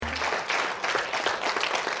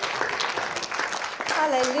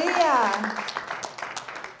Hallelujah.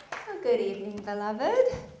 Well, good evening, beloved.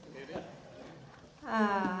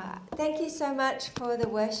 Thank you so much for the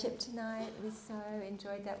worship tonight. We so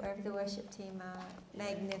enjoyed that wherever the worship team are.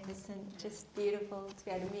 Magnificent, just beautiful to be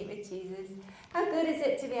able to meet with Jesus. How good is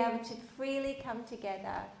it to be able to freely come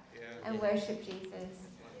together and worship Jesus?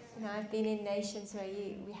 You know, I've been in nations where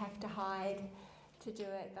we have to hide to do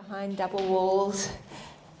it behind double walls.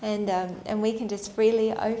 And we can just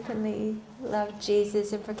freely, openly love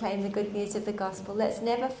Jesus and proclaim the good news of the gospel. Let's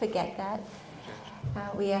never forget that.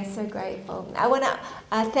 We are so grateful. I want to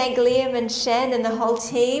thank Liam and Shen and the whole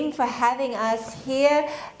team for having us here.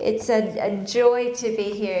 It's a joy to be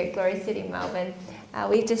here at Glory City, Melbourne.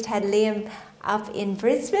 We've just had Liam up in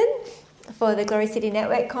Brisbane for the Glory City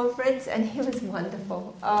Network conference, and he was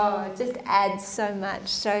wonderful. Oh, it just adds so much.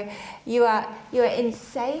 So you are in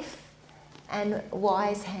safe and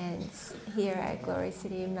wise hands here at Glory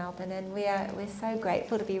City in Melbourne, and we're so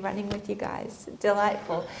grateful to be running with you guys.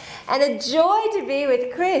 Delightful. And a joy to be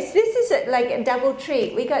with Chris. This is like a double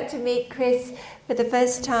treat. We got to meet Chris for the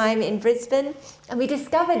first time in Brisbane, and we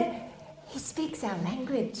discovered he speaks our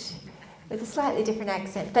language with a slightly different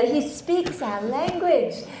accent, but he speaks our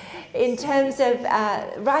language in terms of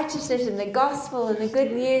righteousness and the gospel and the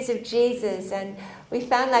good news of Jesus. And we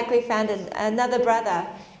found another brother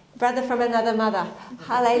from another mother.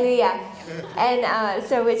 Hallelujah. And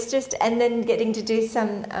so it's just, and then getting to do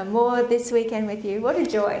some more this weekend with you. What a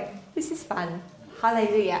joy. This is fun.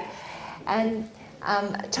 Hallelujah. And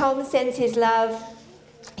Tom sends his love.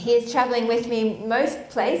 He is traveling with me most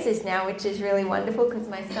places now, which is really wonderful because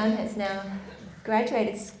my son has now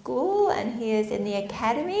graduated school and he is in the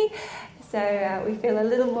academy. So we feel a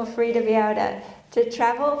little more free to be able to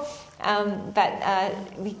travel. But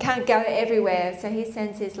we can't go everywhere, so he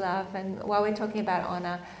sends his love. And while we're talking about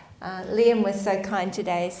honour, Liam was so kind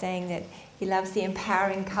today, saying that he loves the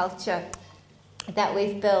empowering culture that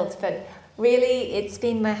we've built. But really, it's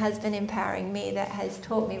been my husband empowering me that has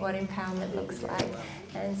taught me what empowerment looks like.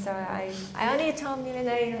 And so I honour you, Tom, even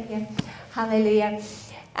though you're not here. Hallelujah.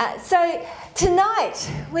 So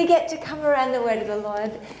tonight, we get to come around the word of the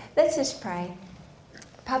Lord. Let's just pray.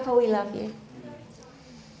 Papa, we love you.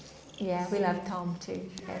 Yeah, we love Tom too.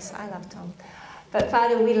 Yes, I love Tom. But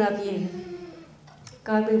Father, we love you.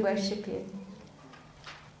 God, we worship you.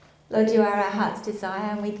 Lord, you are our heart's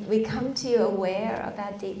desire, and we come to you aware of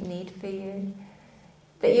our deep need for you,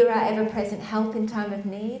 that you're our ever-present help in time of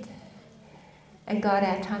need. And God,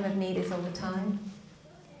 our time of need is all the time.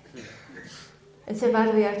 And so,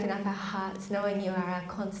 Father, we open up our hearts knowing you are our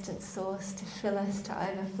constant source to fill us to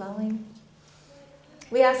overflowing.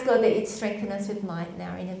 We ask, Lord, that you'd strengthen us with might in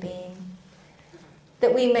our inner being,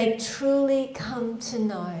 that we may truly come to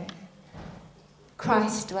know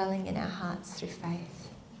Christ dwelling in our hearts through faith,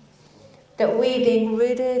 that we, being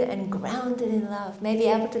rooted and grounded in love, may be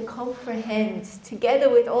able to comprehend, together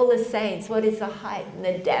with all the saints, what is the height and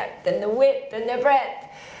the depth and the width and the breadth,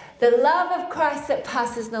 the love of Christ that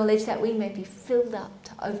passes knowledge, that we may be filled up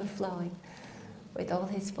to overflowing with all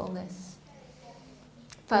his fullness.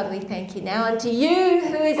 Father, we thank you now unto you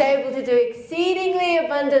who is able to do exceedingly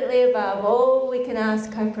abundantly above all we can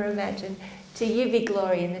ask, hope, or imagine. To you be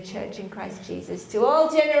glory in the church in Christ Jesus, to all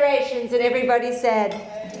generations. And everybody said,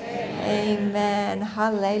 Amen. Amen.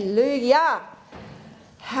 Hallelujah.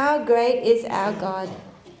 How great is our God,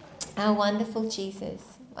 our wonderful Jesus.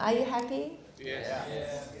 Are you happy?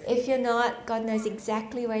 Yes. If you're not, God knows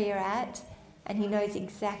exactly where you're at, and he knows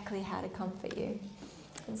exactly how to comfort you.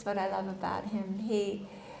 That's what I love about him.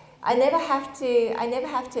 I never have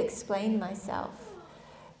to explain myself.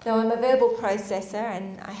 Though I'm a verbal processor,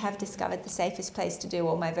 and I have discovered the safest place to do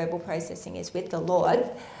all my verbal processing is with the Lord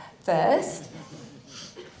first.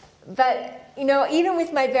 But, you know, even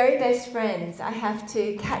with my very best friends, I have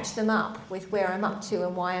to catch them up with where I'm up to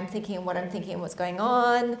and why I'm thinking and what I'm thinking and what's going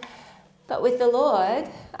on. But with the Lord,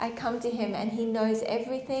 I come to him and he knows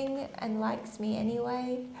everything and likes me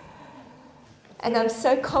anyway. And I'm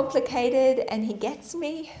so complicated and he gets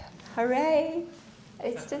me. Hooray.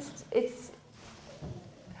 It's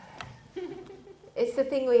the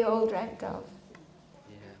thing we all dreamt of.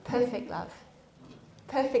 Perfect love.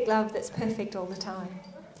 Perfect love that's perfect all the time.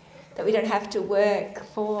 That we don't have to work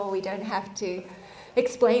for, we don't have to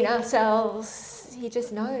explain ourselves. He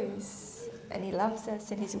just knows. And he loves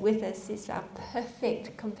us and he's with us. He's our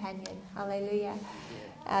perfect companion. Hallelujah.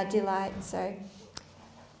 Our delight. So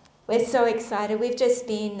we're so excited. We've just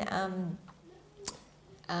been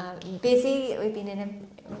busy. We've been in a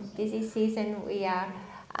busy season. We are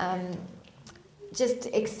just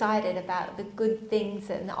excited about the good things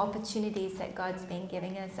and the opportunities that God's been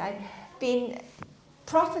giving us. I've been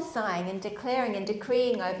prophesying and declaring and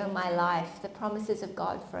decreeing over my life the promises of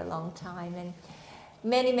God for a long time. And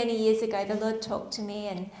many, many years ago, the Lord talked to me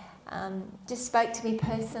and just spoke to me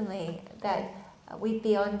personally that we'd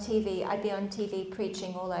be on TV, I'd be on TV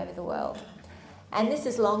preaching all over the world. And this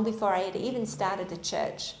is long before I had even started a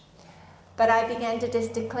church. But I began to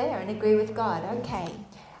just declare and agree with God. Okay.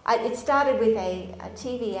 It started with a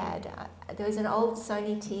TV ad. There was an old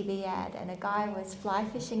Sony TV ad, and a guy was fly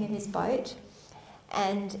fishing in his boat,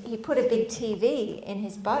 and he put a big TV in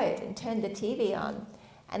his boat and turned the TV on,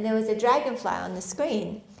 and there was a dragonfly on the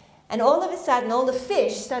screen. And all of a sudden, all the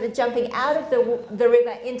fish started jumping out of the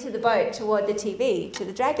river into the boat toward the TV, to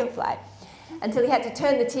the dragonfly, until he had to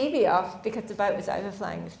turn the TV off because the boat was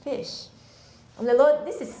overflowing with fish. And the Lord,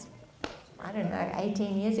 this is, I don't know,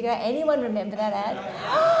 18 years ago. Anyone remember that ad?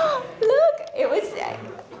 Look, it was,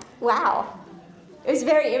 wow. It was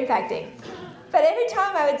very impacting. But every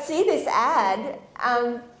time I would see this ad,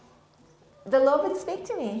 the Lord would speak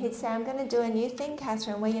to me. He'd say, I'm going to do a new thing,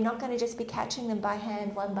 Catherine, where you're not going to just be catching them by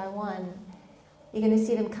hand one by one. You're going to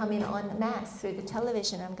see them come in en masse through the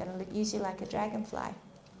television. I'm going to use you like a dragonfly.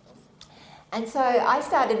 And so I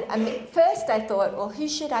started, first I thought, well, who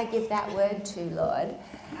should I give that word to, Lord?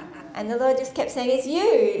 And the Lord just kept saying, it's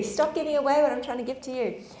you. Stop giving away what I'm trying to give to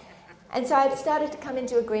you. And so I started to come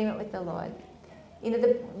into agreement with the Lord. You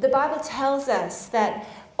know, the Bible tells us that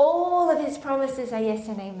all of his promises are yes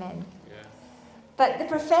and amen. But the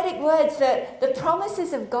prophetic words, that the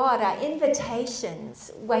promises of God are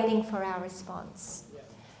invitations waiting for our response.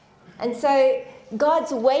 And so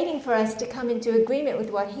God's waiting for us to come into agreement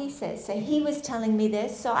with what he says. So he was telling me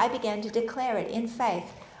this, so I began to declare it in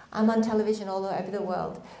faith. I'm on television all over the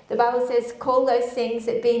world. The Bible says, call those things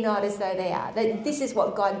that be not as though they are. That this is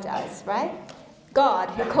what God does, right? God,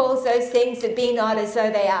 who calls those things that be not as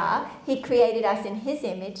though they are, he created us in his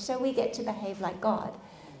image, so we get to behave like God.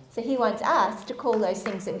 So he wants us to call those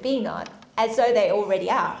things that be not as though they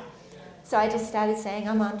already are. So I just started saying,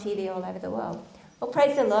 I'm on TV all over the world. Well,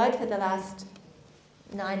 praise the Lord, for the last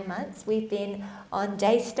 9 months, we've been on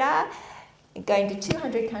Daystar, going to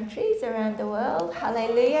 200 countries around the world.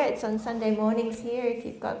 Hallelujah. It's on Sunday mornings here if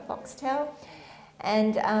you've got Foxtel.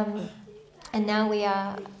 And now we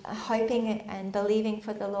are hoping and believing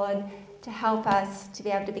for the Lord to help us to be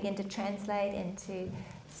able to begin to translate into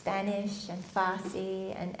Spanish and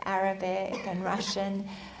Farsi and Arabic and Russian.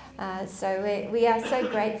 So we are so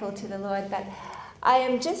grateful to the Lord. But I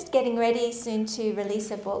am just getting ready soon to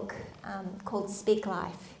release a book called Speak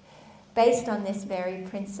Life, based on this very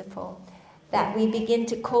principle, that we begin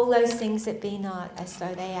to call those things that be not as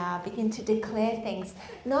though they are, begin to declare things,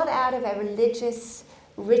 not out of a religious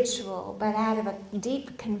ritual, but out of a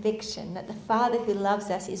deep conviction that the Father who loves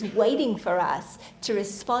us is waiting for us to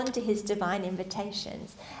respond to his divine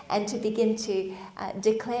invitations and to begin to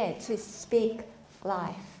declare, to speak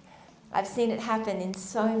life. I've seen it happen in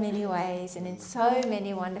so many ways and in so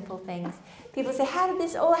many wonderful things. People say, how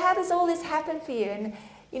does all this happen for you? And,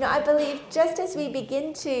 you know, I believe just as we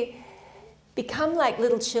begin to become like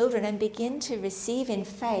little children and begin to receive in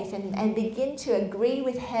faith and begin to agree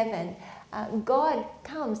with heaven, God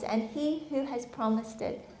comes, and he who has promised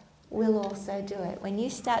it will also do it. When you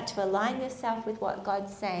start to align yourself with what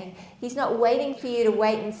God's saying, he's not waiting for you to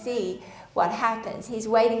wait and see what happens. He's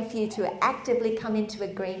waiting for you to actively come into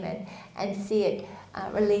agreement and see it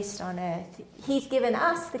released on earth. He's given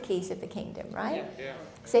us the keys of the kingdom, right? Yeah.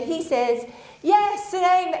 So he says, yes, and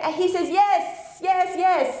amen. He says, yes, yes,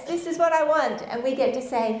 yes, this is what I want. And we get to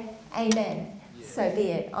say, amen. So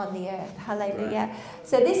be it on the earth. Hallelujah. Right.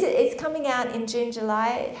 So it's coming out in June, July.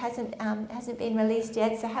 It hasn't been released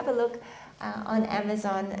yet. So have a look on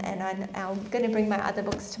Amazon. And I'm going to bring my other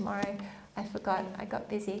books tomorrow. I forgot. I got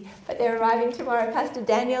busy. But they're arriving tomorrow. Pastor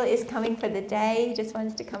Daniel is coming for the day. He just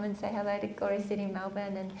wants to come and say hello to Gory City,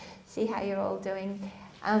 Melbourne, and see how you're all doing.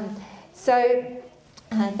 So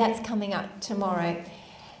that's coming up tomorrow.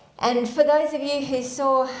 And for those of you who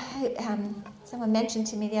saw... someone mentioned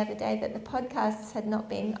to me the other day that the podcasts had not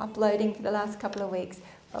been uploading for the last couple of weeks.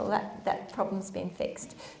 Well, that problem's been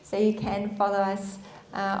fixed. So you can follow us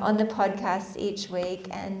on the podcast each week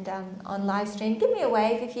and on live stream. Give me a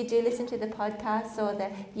wave if you do listen to the podcasts or the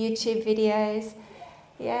YouTube videos.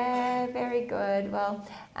 Yeah, very good. Well,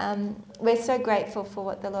 we're so grateful for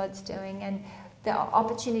what the Lord's doing and the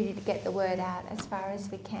opportunity to get the word out as far as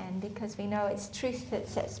we can, because we know it's truth that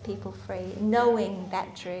sets people free, knowing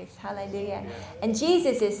that truth. Hallelujah. And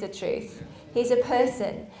Jesus is the truth. He's a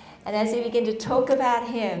person. And as we begin to talk about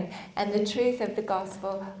him and the truth of the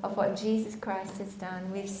gospel of what Jesus Christ has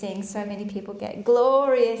done, we've seen so many people get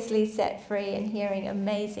gloriously set free and hearing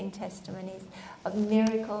amazing testimonies of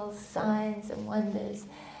miracles, signs and wonders,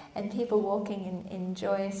 and people walking in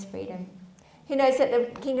joyous freedom. Who knows that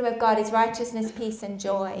the kingdom of God is righteousness, peace and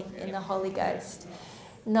joy in the Holy Ghost,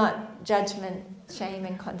 not judgment, shame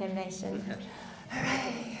and condemnation.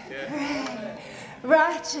 Hooray, hooray.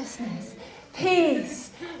 Righteousness,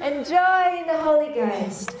 peace and joy in the Holy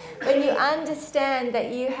Ghost. When you understand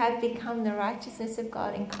that you have become the righteousness of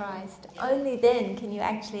God in Christ, only then can you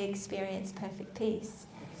actually experience perfect peace.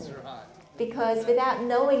 That's right. Because without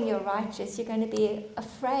knowing you're righteous, you're going to be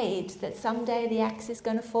afraid that someday the axe is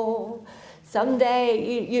going to fall.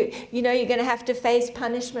 Someday you know you're going to have to face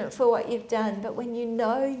punishment for what you've done. But when you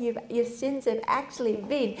know your sins have actually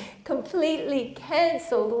been completely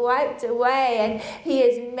cancelled, wiped away, and he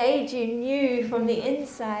has made you new from the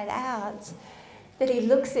inside out, that he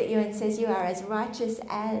looks at you and says, you are as righteous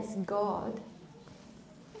as God.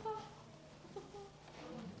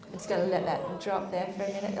 I'm just going to let that drop there for a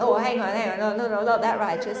minute. Oh, hang on. No, not that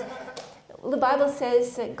righteous. The Bible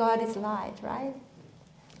says that God is light, right?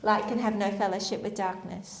 Light can have no fellowship with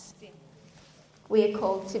darkness. We are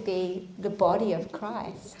called to be the body of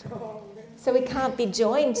Christ. So we can't be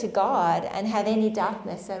joined to God and have any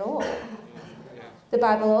darkness at all. The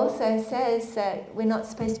Bible also says that we're not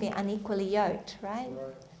supposed to be unequally yoked, right?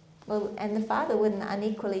 Well, and the Father wouldn't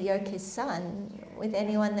unequally yoke his Son with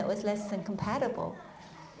anyone that was less than compatible.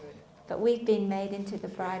 But we've been made into the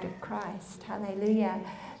bride of Christ. Hallelujah.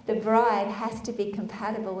 The bride has to be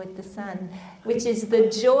compatible with the Son, which is the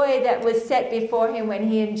joy that was set before him when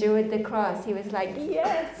he endured the cross. He was like,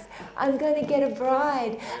 yes, I'm going to get a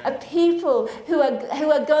bride, a people who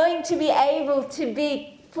are going to be able to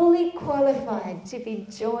be fully qualified to be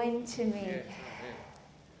joined to me.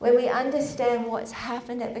 When we understand what's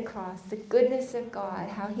happened at the cross, the goodness of God,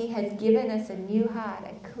 how he has given us a new heart,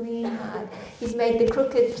 a clean heart. He's made the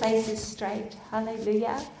crooked places straight.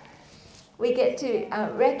 Hallelujah. We get to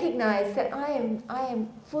recognize that I am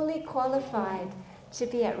fully qualified to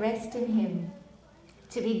be at rest in him,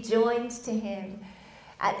 to be joined to him.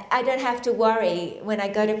 I don't have to worry when I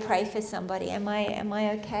go to pray for somebody. Am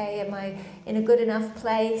I okay? Am I in a good enough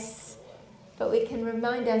place? But we can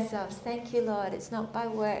remind ourselves, thank you, Lord, it's not by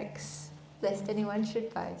works, lest anyone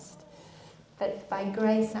should boast, but by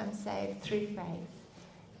grace I'm saved through faith.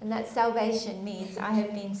 And that salvation means I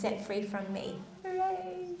have been set free from me.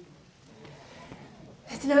 Hooray!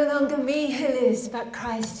 It's no longer me who lives, but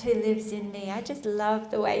Christ who lives in me. I just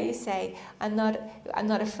love the way you say, I'm not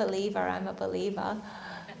a believer, I'm a believer.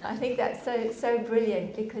 I think that's so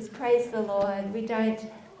brilliant, because praise the Lord, we don't,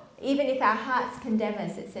 even if our hearts condemn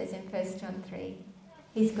us, it says in 1 John 3,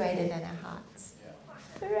 he's greater than our hearts.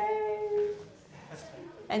 Hooray!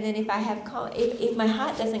 And then if my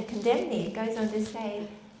heart doesn't condemn me, it goes on to say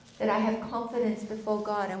that I have confidence before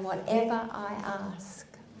God, and whatever I ask,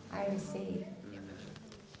 I receive.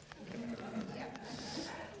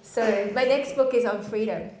 So my next book is on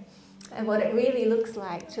freedom and what it really looks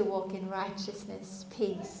like to walk in righteousness,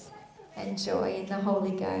 peace, and joy in the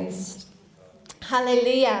Holy Ghost.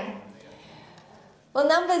 Hallelujah. Well,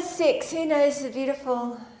 number 6, who knows the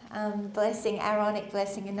beautiful blessing, Aaronic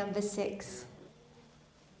blessing in number 6?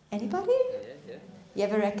 Anybody? Yeah.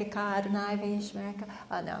 Yevareka Adonai v'yishmereka.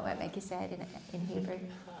 Oh no, I won't make you say it in Hebrew.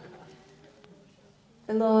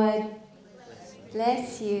 The Lord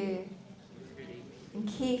bless you and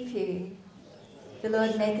keep you. The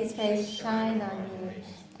Lord make his face shine on you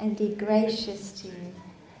and be gracious to you.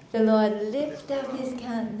 The Lord lift up his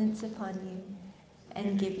countenance upon you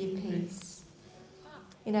and give you peace.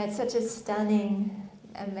 You know, it's such a stunning,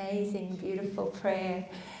 amazing, beautiful prayer.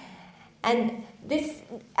 And there's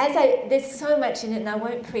so much in it, and I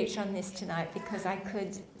won't preach on this tonight because I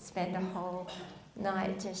could spend a whole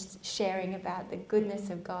night just sharing about the goodness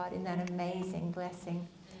of God in that amazing blessing.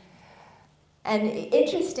 And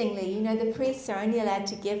interestingly, you know, the priests are only allowed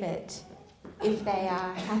to give it if they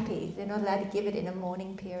are happy. They're not allowed to give it in a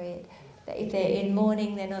mourning period. If they're in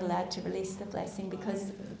mourning, they're not allowed to release the blessing,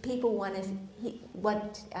 because people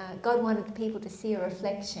God wanted people to see a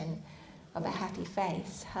reflection of a happy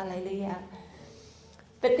face. Hallelujah.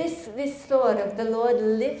 But this thought of the Lord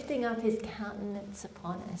lifting up his countenance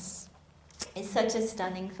upon us is such a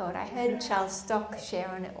stunning thought. I heard Charles Stock share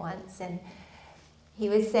on it once, and he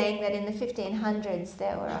was saying that in the 1500s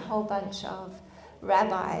there were a whole bunch of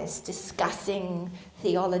rabbis discussing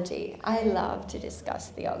theology. I love to discuss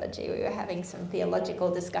theology. We were having some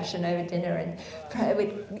theological discussion over dinner and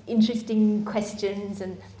with interesting questions.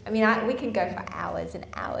 And I mean, we can go for hours and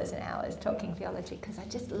hours and hours talking theology because I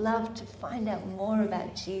just love to find out more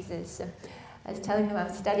about Jesus. I was telling them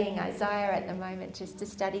I'm studying Isaiah at the moment just to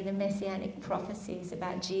study the messianic prophecies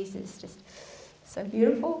about Jesus. Just so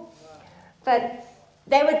beautiful. But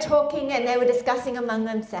they were talking and they were discussing among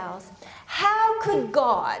themselves, how could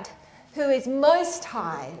God, who is most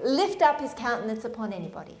high, lift up his countenance upon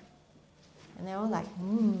anybody? And they're all like,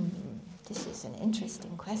 this is an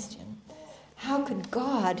interesting question. How could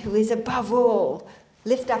God, who is above all,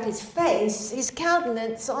 lift up his face, his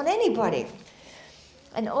countenance on anybody?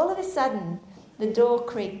 And all of a sudden, the door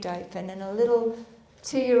creaked open and a little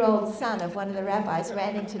 2-year-old son of one of the rabbis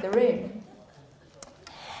ran into the room.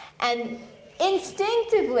 And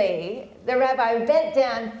instinctively, the rabbi bent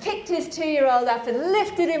down, picked his 2-year-old up and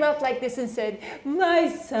lifted him up like this and said, my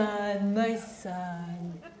son, my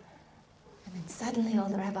son. And then suddenly all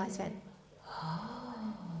the rabbis went,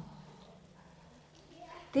 oh,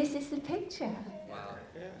 this is the picture.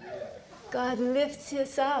 God lifts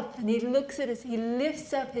us up and he looks at us, he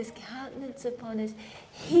lifts up his countenance upon us.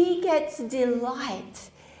 He gets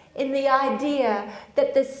delight in the idea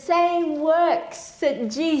that the same works that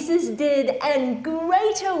Jesus did and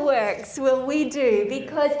greater works will we do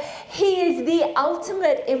because he is the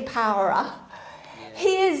ultimate empowerer.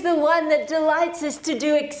 He is the one that delights us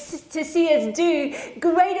to see us do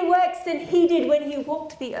greater works than he did when he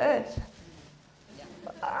walked the earth.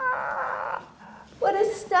 What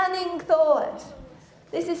a stunning thought.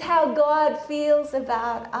 This is how God feels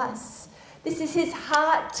about us. This is his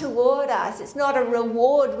heart toward us. It's not a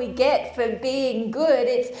reward we get for being good.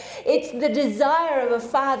 It's the desire of a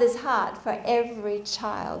father's heart for every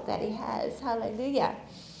child that he has. Hallelujah.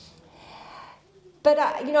 But,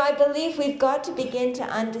 I believe we've got to begin to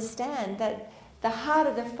understand that the heart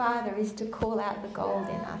of the Father is to call out the gold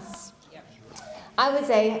in us. I was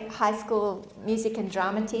a high school music and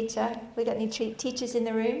drama teacher. We got any teachers in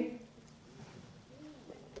the room?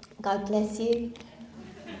 God bless you.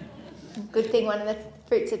 Good thing one of the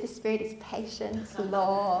fruits of the Spirit is patience,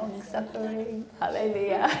 long suffering.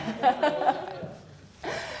 Hallelujah.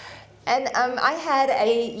 And I had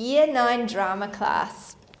a year 9 drama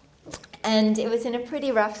class, and it was in a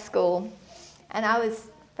pretty rough school. And I was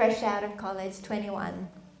fresh out of college, 21.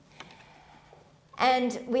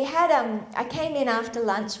 And we had, I came in after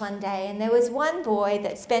lunch one day, and there was one boy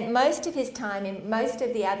that spent most of his time in most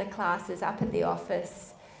of the other classes up at the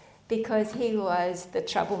office because he was the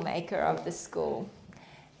troublemaker of the school.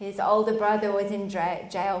 His older brother was in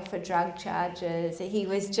jail for drug charges. He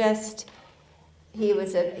was a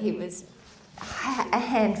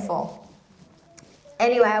handful.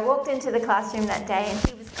 Anyway, I walked into the classroom that day, and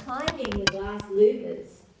he was climbing the glass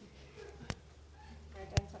louvers.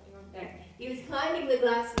 He was climbing the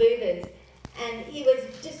glass louvers, and he was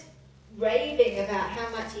just raving about how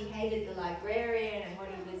much he hated the librarian and what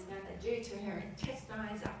he was going to do to her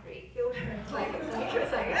intestines after he killed her. He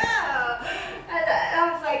was like, oh! And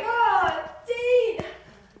I was like, oh, Dean,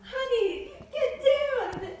 honey, get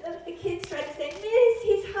down. The kids tried to say, Miss,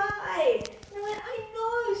 he's high. And I went, I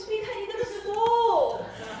know, sweetheart, you're going to fall.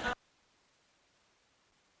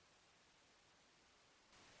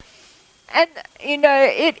 And he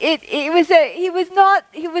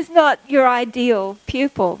was not your ideal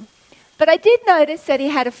pupil, but I did notice that he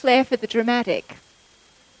had a flair for the dramatic,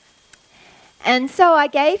 and so I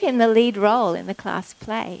gave him the lead role in the class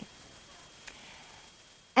play.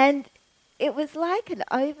 And it was like an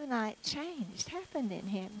overnight change happened in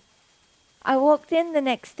him. I walked in the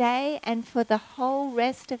next day, and for the whole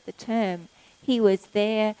rest of the term, he was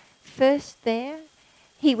there, first there.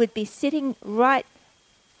 He would be sitting right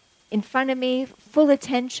in front of me, full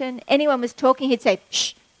attention. Anyone was talking, he'd say,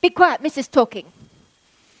 shh, be quiet, Mrs. Talking.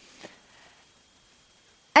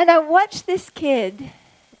 And I watched this kid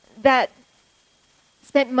that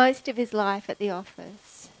spent most of his life at the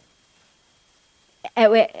office,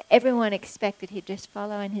 where everyone expected he'd just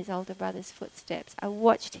follow in his older brother's footsteps. I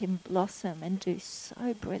watched him blossom and do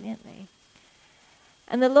so brilliantly.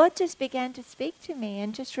 And the Lord just began to speak to me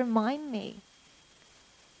and just remind me,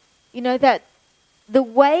 that the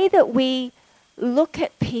way that we look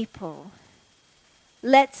at people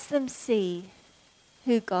lets them see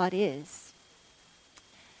who God is.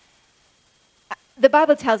 The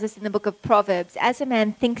Bible tells us in the book of Proverbs, as a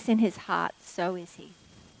man thinks in his heart, so is he.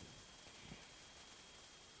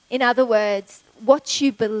 In other words, what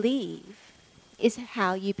you believe is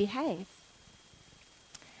how you behave.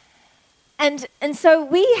 And so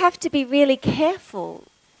we have to be really careful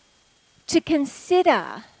to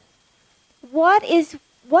consider what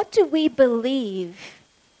do we believe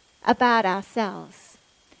about ourselves.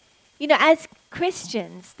 You know, as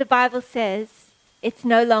Christians, the Bible says it's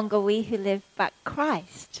no longer we who live, but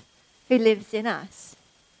Christ who lives in us.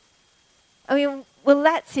 I mean, well,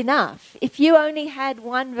 that's enough. If you only had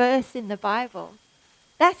one verse in the Bible,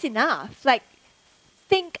 that's enough. Like,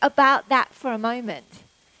 think about that for a moment.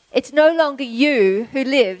 It's no longer you who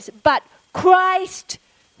lives, but Christ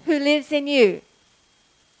who lives in you.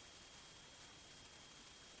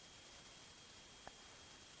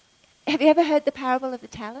 Have you ever heard the parable of the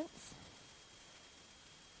talents?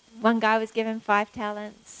 One guy was given 5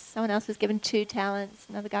 talents. Someone else was given 2 talents.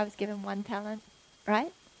 Another guy was given 1 talent.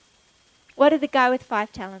 Right? What did the guy with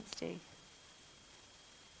 5 talents do?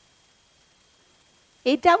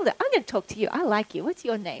 He doubled it. I'm going to talk to you. I like you. What's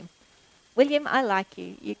your name? William, I like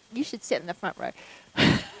you. You should sit in the front row.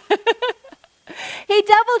 He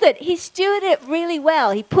doubled it. He stewarded it really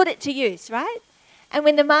well. He put it to use, right? And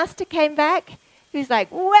when the master came back, he was like,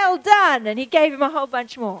 well done. And he gave him a whole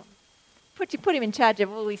bunch more. Put him in charge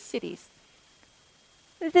of all these cities.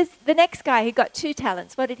 The next guy who got 2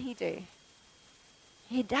 talents, what did he do?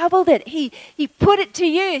 He doubled it. He put it to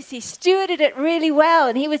use. He stewarded it really well.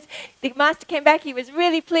 And the master came back. He was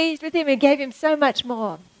really pleased with him and gave him so much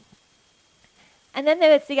more. And then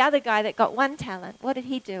there was the other guy that got 1 talent. What did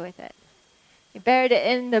he do with it? He buried it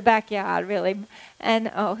in the backyard, really. And,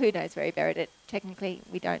 who knows where he buried it? Technically,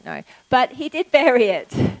 we don't know. But he did bury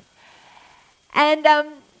it. And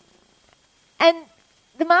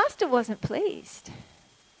the master wasn't pleased.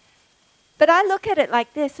 But I look at it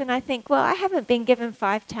like this and I think, well, I haven't been given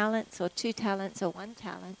 5 talents or 2 talents or 1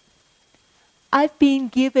 talent. I've been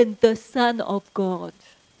given the Son of God.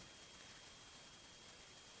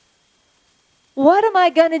 What am I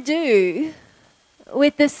going to do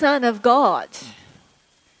with the Son of God?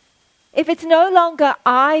 If it's no longer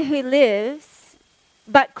I who lives,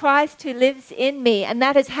 but Christ who lives in me, and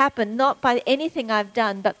that has happened not by anything I've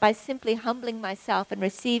done, but by simply humbling myself and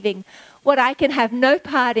receiving what I can have no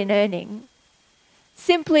part in earning,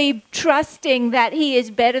 simply trusting that He is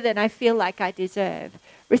better than I feel like I deserve,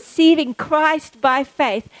 receiving Christ by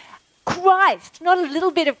faith. Christ, not a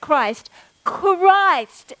little bit of Christ,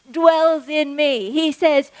 Christ dwells in me. He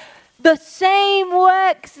says, the same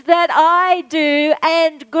works that I do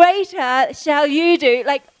and greater shall you do.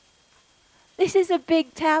 Like, this is a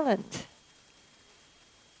big talent.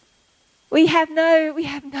 We have no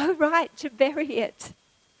right to bury it.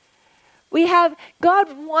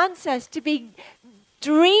 God wants us to be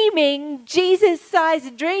dreaming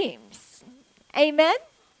Jesus-sized dreams. Amen?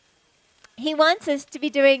 He wants us to be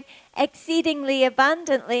doing exceedingly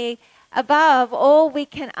abundantly above all we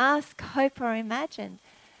can ask, hope, or imagine.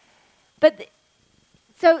 But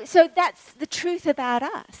so that's the truth about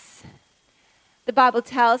us. The Bible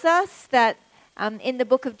tells us that in the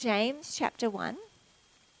book of James, chapter 1,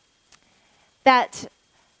 that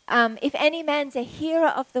if any man's a hearer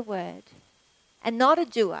of the word and not a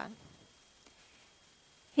doer,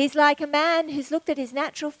 he's like a man who's looked at his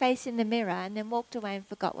natural face in the mirror and then walked away and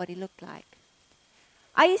forgot what he looked like.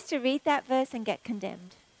 I used to read that verse and get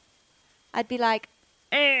condemned. I'd be like,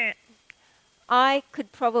 I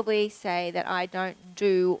could probably say that I don't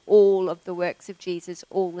do all of the works of Jesus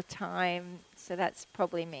all the time, so that's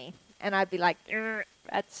probably me. And I'd be like,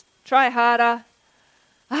 that's try harder.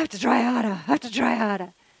 I have to try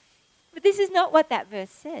harder. But this is not what that verse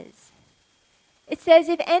says. It says,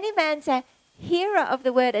 if any man's a hearer of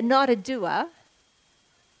the word and not a doer,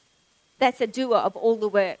 that's a doer of all the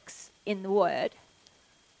works in the word.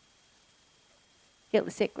 Heal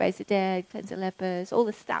the sick, raise the dead, cleanse the lepers, all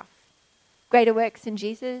the stuff. Greater works than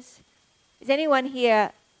Jesus. Is anyone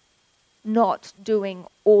here not doing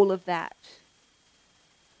all of that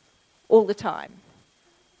all the time?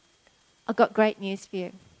 I've got great news for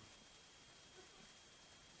you.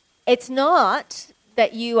 It's not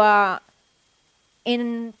that you are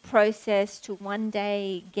in process to one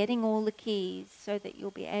day getting all the keys so that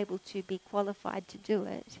you'll be able to be qualified to do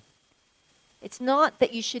it. It's not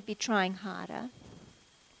that you should be trying harder.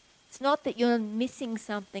 It's not that you're missing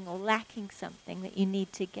something or lacking something that you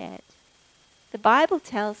need to get. The Bible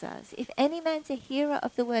tells us, if any man's a hearer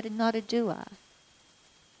of the word and not a doer,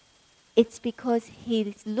 it's because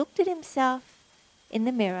he's looked at himself in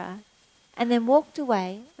the mirror and then walked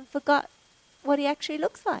away and forgot what he actually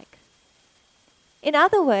looks like. In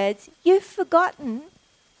other words, you've forgotten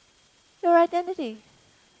your identity.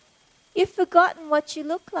 You've forgotten what you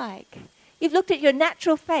look like. You've looked at your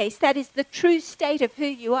natural face, that is the true state of who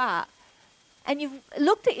you are. And you've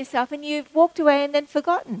looked at yourself and you've walked away and then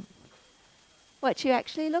forgotten what you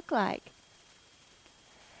actually look like.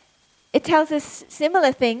 it tells us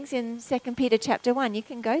similar things in 2 Peter chapter 1. You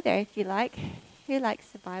can go there if you like. Who likes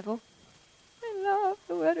the Bible? I love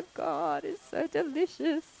the Word of God. It's so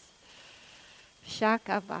delicious.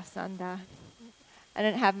 Shaka Basanda. I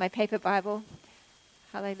don't have my paper Bible.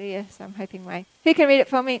 Hallelujah. So I'm hoping Who can read it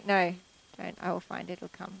for me? No, don't. I will find it. It'll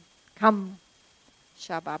come. Come.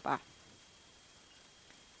 Shababa.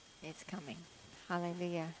 It's coming.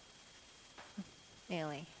 Hallelujah.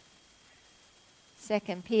 Nearly. 2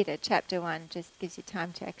 Peter chapter 1 just gives you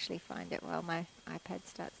time to actually find it while my iPad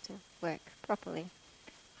starts to work properly.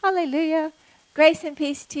 Hallelujah. Grace and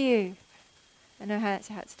peace to you. I know that's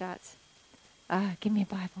how it starts. Give me a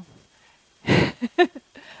Bible.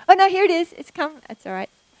 Oh no, here it is. It's come. That's all right.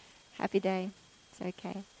 Happy day. It's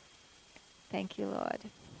okay. Thank you, Lord.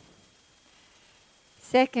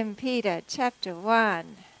 2 Peter chapter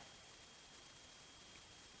 1.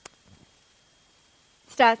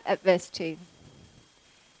 Starts at verse 2.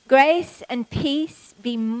 Grace and peace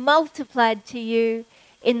be multiplied to you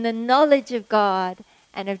in the knowledge of God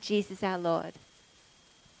and of Jesus our Lord,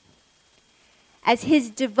 as his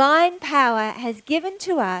divine power has given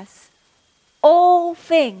to us all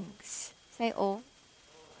things, say all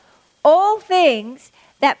things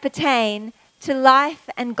that pertain to life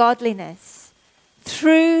and godliness,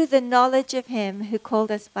 through the knowledge of him who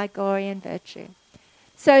called us by glory and virtue.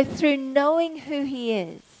 So through knowing who he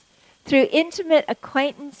is, through intimate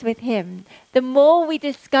acquaintance with him, the more we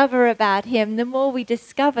discover about him, the more we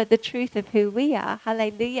discover the truth of who we are.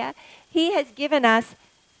 Hallelujah. He has given us...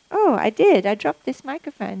 I dropped this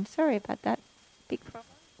microphone. Sorry about that. Big problem.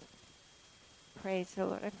 Praise the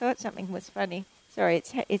Lord. I thought something was funny. Sorry,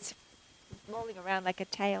 it's rolling around like a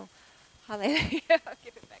tail. Hallelujah. I'll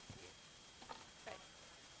give it back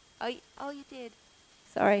to you. Oh, you did.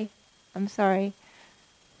 Sorry. I'm sorry.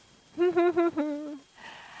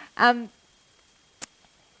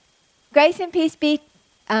 Grace and peace be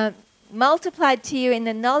multiplied to you in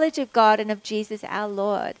the knowledge of God and of Jesus our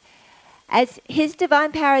Lord, as his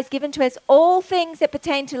divine power has given to us all things that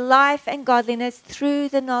pertain to life and godliness through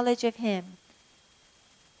the knowledge of him.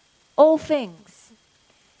 All things.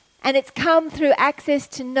 And it's come through access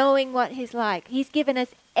to knowing what he's like. He's given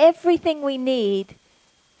us everything we need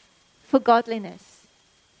for godliness.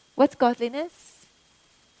 What's godliness?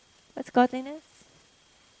 What's godliness?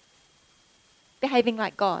 Behaving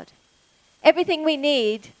like God. Everything we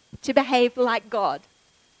need to behave like God.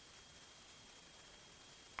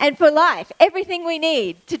 And for life, everything we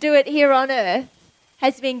need to do it here on earth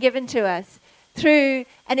has been given to us and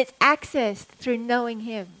it's accessed through knowing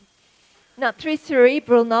him. Not through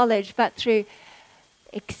cerebral knowledge, but through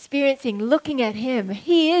experiencing, looking at him.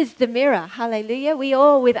 He is the mirror. Hallelujah. We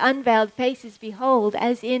all with unveiled faces behold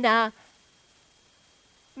as in a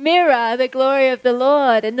mirror the glory of the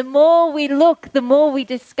Lord. And the more we look, the more we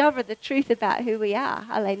discover the truth about who we are.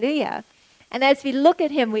 Hallelujah. And as we look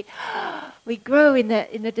at him, we grow in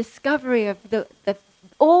the discovery of the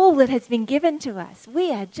all that has been given to us.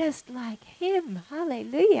 We are just like him.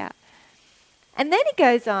 Hallelujah. And then he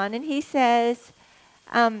goes on and he says,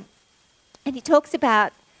 and he talks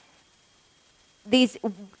about these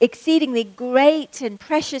exceedingly great and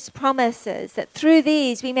precious promises, that through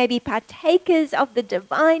these we may be partakers of the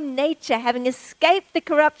divine nature, having escaped the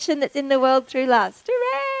corruption that's in the world through lust.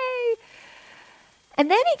 Hooray! And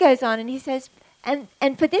then he goes on and he says,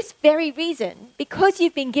 and for this very reason, because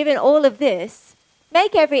you've been given all of this,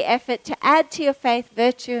 make every effort to add to your faith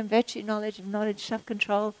virtue, and virtue knowledge, and knowledge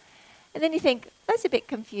self-control. And then you think, that's a bit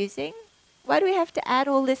confusing. Why do we have to add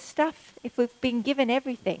all this stuff if we've been given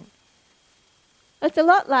everything? It's a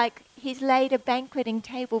lot like he's laid a banqueting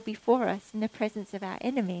table before us in the presence of our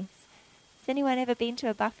enemies. Has anyone ever been to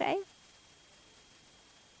a buffet?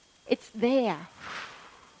 It's there.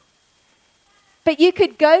 But you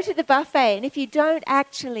could go to the buffet, and if you don't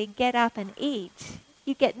actually get up and eat,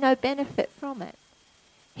 you get no benefit from it.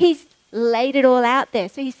 He's laid it all out there.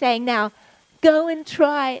 So he's saying, now, go and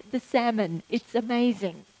try the salmon. It's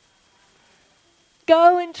amazing.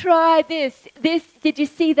 Go and try this. Did you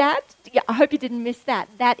see that? Yeah, I hope you didn't miss that.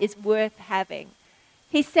 That is worth having.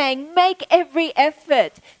 He's saying, make every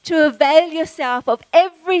effort to avail yourself of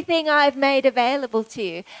everything I've made available to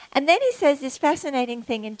you. And then he says this fascinating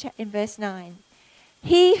thing in verse 9.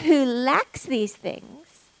 He who lacks these things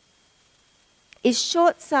is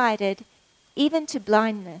short-sighted even to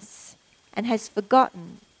blindness, and has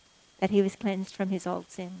forgotten that he was cleansed from his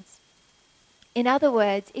old sins. In other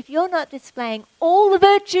words, if you're not displaying all the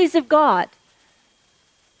virtues of God,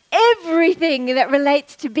 everything that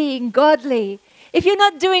relates to being godly, if you're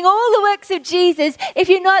not doing all the works of Jesus, if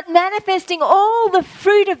you're not manifesting all the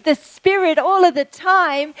fruit of the Spirit all of the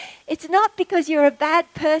time, it's not because you're a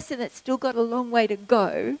bad person that's still got a long way to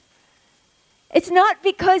go. It's not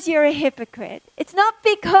because you're a hypocrite. It's not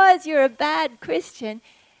because you're a bad Christian.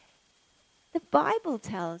 The Bible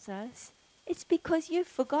tells us it's because you've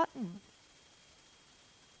forgotten.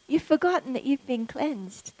 You've forgotten that you've been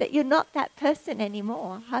cleansed, that you're not that person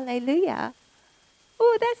anymore. Hallelujah.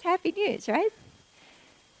 Oh, that's happy news, right?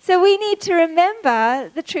 So we need to remember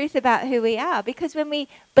the truth about who we are, because when we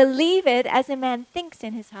believe it as a man thinks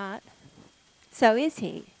in his heart, so is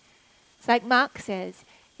he. It's like Mark says,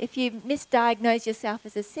 if you misdiagnose yourself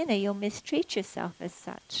as a sinner, you'll mistreat yourself as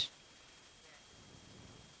such.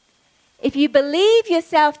 If you believe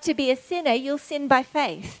yourself to be a sinner, you'll sin by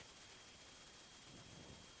faith.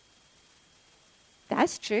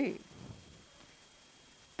 That's true.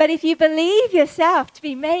 But if you believe yourself to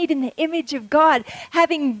be made in the image of God,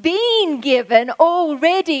 having been given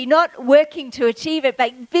already, not working to achieve it,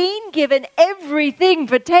 but being given everything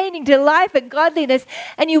pertaining to life and godliness,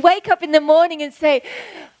 and you wake up in the morning and say,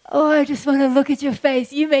 oh, I just want to look at your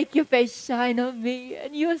face. You make your face shine on me,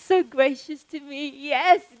 and you are so gracious to me.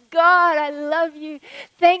 Yes, God, I love you.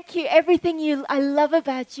 Thank you. Everything I love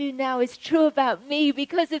about you now is true about me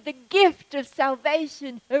because of the gift of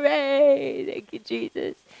salvation. Hooray. Thank you,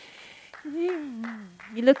 Jesus. You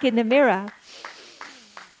look in the mirror.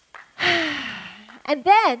 And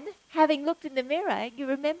then, having looked in the mirror, you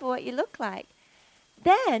remember what you look like.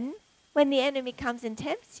 Then, when the enemy comes and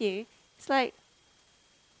tempts you, it's like,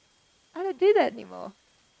 I don't do that anymore.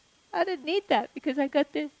 I don't need that because I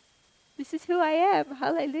got this. This is who I am.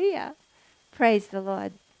 Hallelujah. Praise the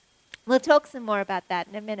Lord. We'll talk some more about that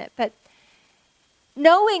in a minute. But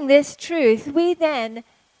knowing this truth, we then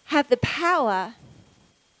have the power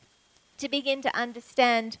to begin to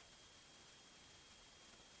understand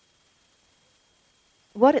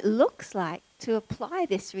what it looks like to apply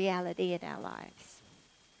this reality in our lives.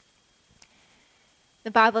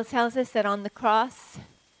 The Bible tells us that on the cross,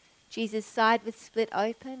 Jesus' side was split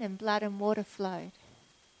open and blood and water flowed.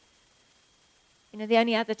 You know, the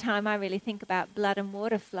only other time I really think about blood and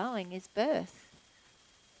water flowing is birth.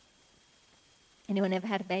 Anyone ever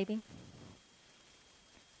had a baby?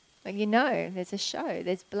 Well, you know, there's a show.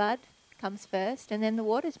 There's blood comes first, and then the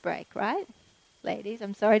waters break, right? Ladies,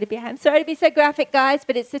 I'm sorry to be so graphic, guys,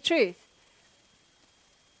 but it's the truth.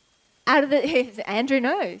 Andrew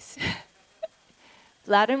knows.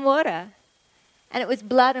 Blood and water. And it was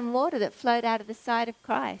blood and water that flowed out of the side of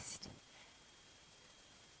Christ.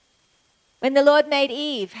 When the Lord made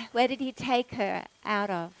Eve, where did he take her out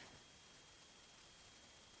of?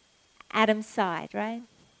 Adam's side, right?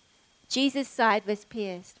 Jesus' side was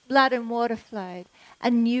pierced. Blood and water flowed. A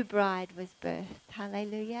new bride was birthed.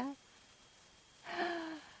 Hallelujah.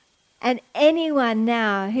 And anyone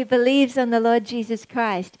now who believes on the Lord Jesus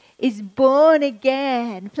Christ is born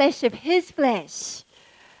again, flesh of his flesh.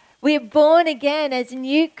 We're born again as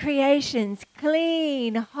new creations,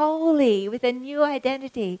 clean, holy, with a new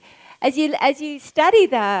identity. As you study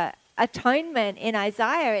the atonement in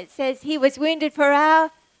Isaiah, it says he was wounded for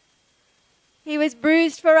he was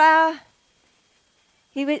bruised for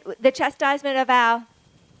the chastisement of our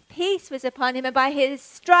peace was upon him, and by his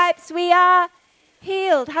stripes we are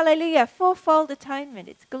healed. Hallelujah. Fourfold atonement.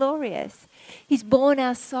 It's glorious. He's borne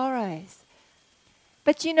our sorrows.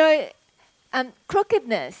 But you know,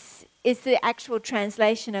 crookedness is the actual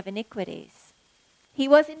translation of iniquities. He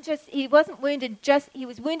was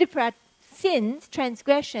wounded for our sins,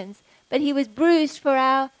 transgressions, but he was bruised for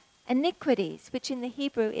our iniquities, which in the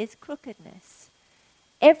Hebrew is crookedness.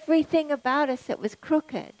 Everything about us that was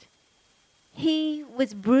crooked, he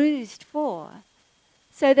was bruised for,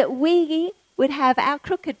 so that we would have our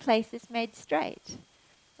crooked places made straight.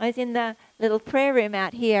 I was in the little prayer room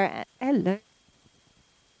out here. Hello.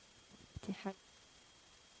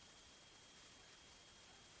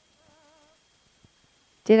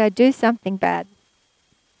 Did I do something bad?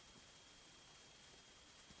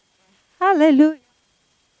 Hallelujah.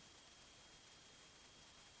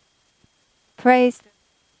 Praise.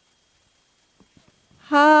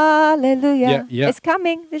 Hallelujah. Yeah. It's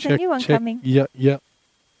coming. There's a new one coming. Yeah.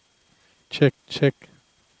 Check.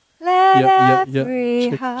 Let every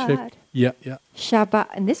heart. Check. Yeah. Shabbat.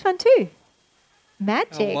 And this one too.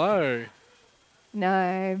 Magic. Hello.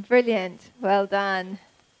 No, brilliant. Well done.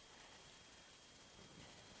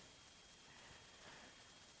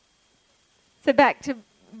 So back to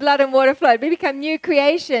blood and water flowed. We become new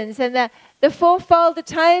creations, and the fourfold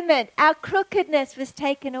atonement, our crookedness was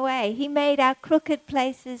taken away. He made our crooked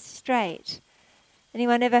places straight.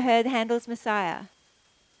 Anyone ever heard Handel's Messiah?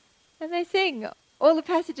 And they sing, all the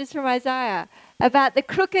passages from Isaiah about the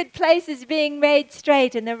crooked places being made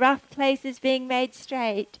straight and the rough places being made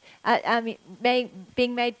straight,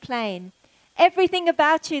 being made plain. Everything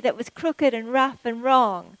about you that was crooked and rough and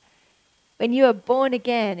wrong, when you are born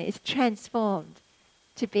again, is transformed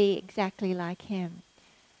to be exactly like him.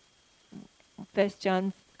 1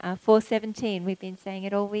 John 4:17, we've been saying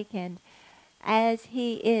it all weekend. As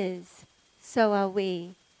he is, so are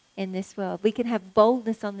we in this world. We can have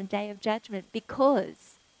boldness on the day of judgment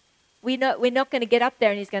because we're not going to get up there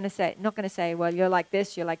and he's going to say, not going to say, well, you're like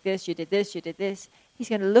this, you did this, you did this. He's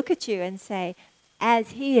going to look at you and say,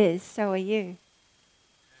 as he is, so are you.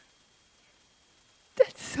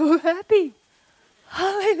 That's so happy.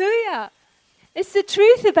 Hallelujah. It's the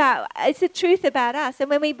truth about us. And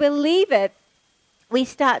when we believe it, we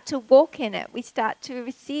start to walk in it. We start to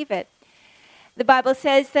receive it. The Bible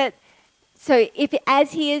says that, so if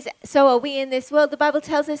as he is, so are we in this world. The Bible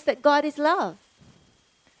tells us that God is love.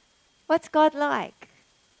 What's God like?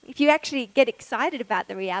 If you actually get excited about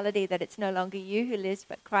the reality that it's no longer you who lives,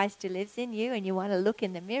 but Christ who lives in you, and you want to look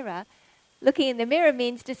in the mirror, looking in the mirror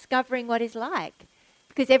means discovering what he's like.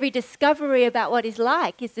 Because every discovery about what he's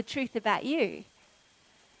like is the truth about you.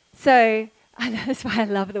 So that's why I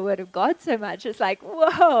love the Word of God so much. It's like,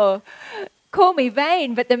 whoa, call me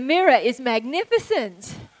vain, but the mirror is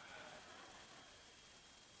magnificent.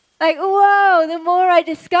 Like, whoa, the more I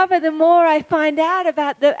discover, the more I find out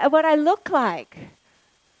about what I look like.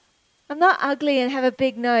 I'm not ugly and have a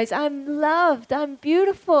big nose. I'm loved. I'm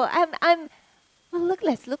beautiful. Well,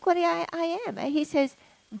 let's look what I am. He says,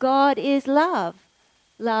 God is love.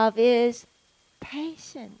 Love is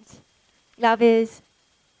patient. Love is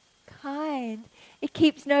kind. It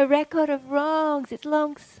keeps no record of wrongs. It's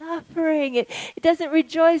long-suffering. It doesn't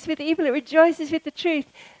rejoice with evil. It rejoices with the truth.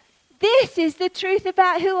 This is the truth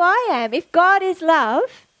about who I am. If God is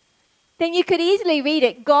love, then you could easily read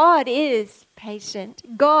it. God is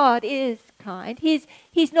patient. God is kind.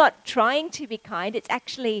 He's not trying to be kind. It's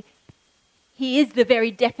actually, he is the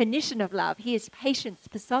very definition of love. He is patience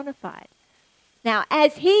personified. Now,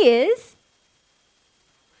 as he is,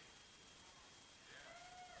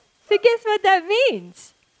 so guess what that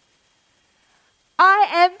means? I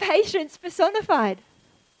am patience personified.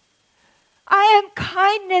 I am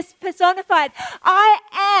kindness personified. I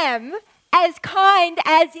am as kind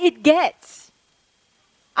as it gets.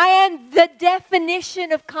 I am the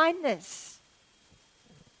definition of kindness.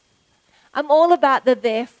 I'm all about the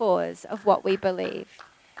therefores of what we believe.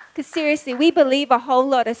 Because seriously, we believe a whole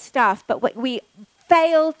lot of stuff, but we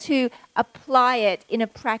fail to apply it in a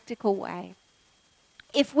practical way.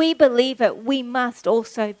 If we believe it, we must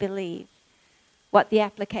also believe what the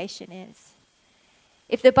application is.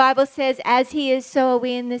 If the Bible says, as he is, so are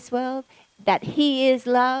we in this world, that he is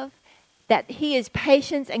love, that he is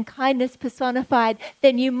patience and kindness personified,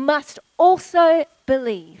 then you must also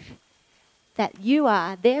believe that you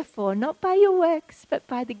are, therefore, not by your works, but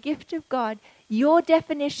by the gift of God, your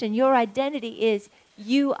definition, your identity is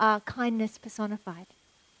you are kindness personified.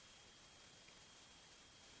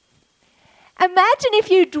 Imagine if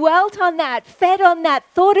you dwelt on that, fed on that,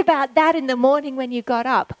 thought about that in the morning when you got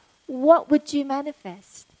up. What would you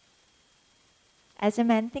manifest? As a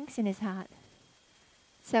man thinks in his heart,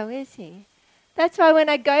 so is he. That's why when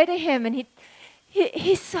I go to him and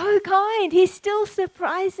he's so kind, he still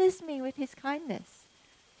surprises me with his kindness.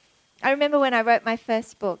 I remember when I wrote my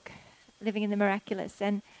first book, Living in the Miraculous,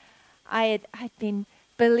 and I'd been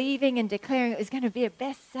believing and declaring it was going to be a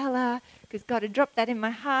bestseller because God had dropped that in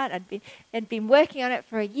my heart. I'd been working on it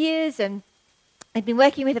for years, and I'd been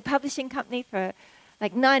working with a publishing company for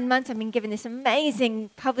like 9 months. I've been given this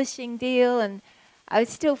amazing publishing deal, and I was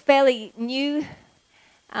still fairly new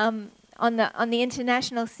on the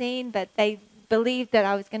international scene, but they believed that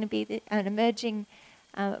I was going to be an emerging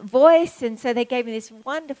voice, and so they gave me this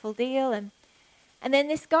wonderful deal. And then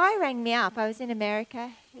this guy rang me up. I was in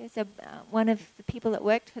America. He was one of the people that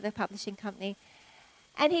worked for the publishing company.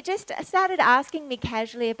 And he just started asking me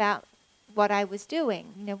casually about what I was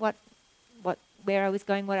doing, you know, where I was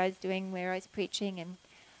going, what I was doing, where I was preaching. And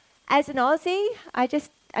as an Aussie, I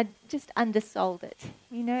just undersold it.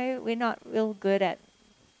 You know, we're not real good at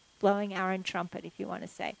blowing our own trumpet, if you want to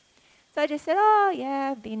say. So I just said, oh,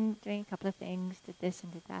 yeah, I've been doing a couple of things, did this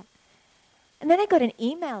and did that. And then I got an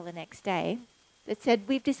email the next day that said,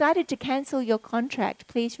 we've decided to cancel your contract.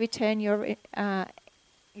 Please return your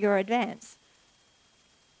advance.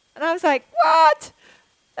 And I was like, what?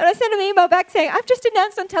 And I sent an email back saying, I've just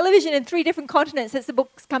announced on television in 3 different continents that the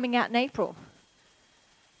book's coming out in April.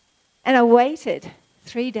 And I waited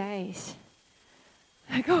 3 days.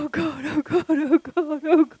 Like, oh God, oh God, oh God,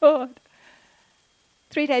 oh God.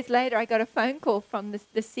 3 days later, I got a phone call from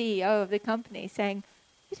the CEO of the company saying,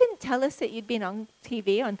 "You didn't tell us that you'd been on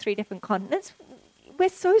TV on 3 different continents. We're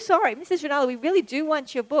so sorry, Mrs. Rinaldo, we really do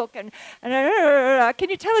want your book. And can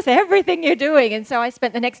you tell us everything you're doing?" And so I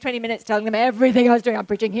spent the next 20 minutes telling them everything I was doing. I'm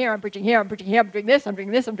preaching here, I'm preaching here, I'm preaching here, I'm doing this, I'm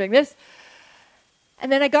doing this, I'm doing this.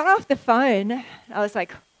 And then I got off the phone. I was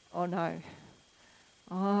like, oh no.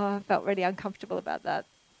 Oh, I felt really uncomfortable about that.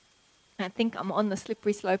 I think I'm on the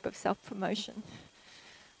slippery slope of self-promotion.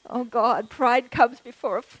 Oh God, pride comes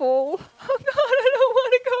before a fall. Oh God, I don't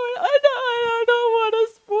want to go. I don't want to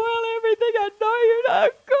spoil everything. I know you know.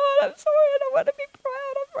 God, I'm sorry. I don't want to be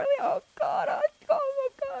proud. I'm really, oh God.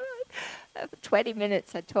 For 20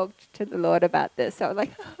 minutes I talked to the Lord about this. I was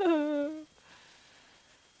like,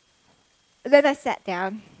 Then I sat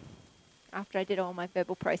down after I did all my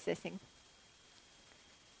verbal processing.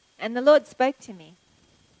 And the Lord spoke to me.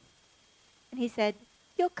 And he said,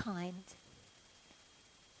 "You're kind."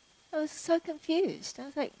 I was so confused. I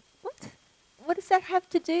was like, what? What does that have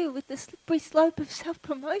to do with the slippery slope of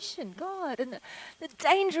self-promotion, God, and the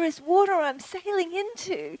dangerous water I'm sailing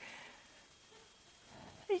into?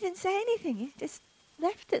 He didn't say anything. He just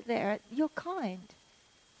left it there. "You're kind."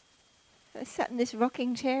 I sat in this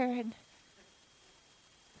rocking chair and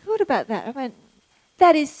thought about that. I went,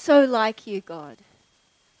 that is so like you, God.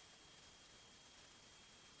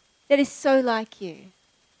 That is so like you.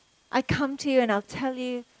 I come to you and I'll tell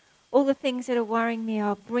you all the things that are worrying me.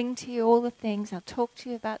 I'll bring to you all the things. I'll talk to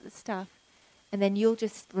you about the stuff. And then you'll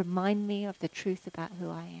just remind me of the truth about who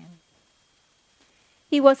I am.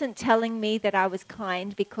 He wasn't telling me that I was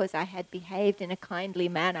kind because I had behaved in a kindly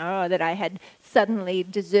manner or that I had suddenly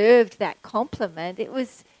deserved that compliment. It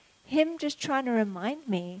was him just trying to remind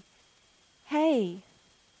me, hey,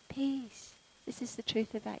 peace, this is the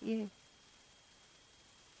truth about you.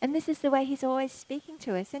 And this is the way he's always speaking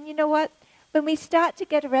to us. And you know what? When we start to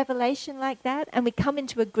get a revelation like that and we come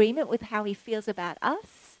into agreement with how he feels about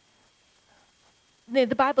us,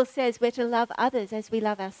 the Bible says we're to love others as we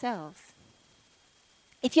love ourselves.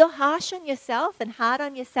 If you're harsh on yourself and hard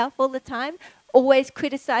on yourself all the time, always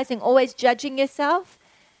criticizing, always judging yourself,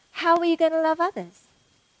 how are you going to love others?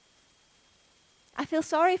 I feel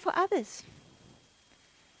sorry for others.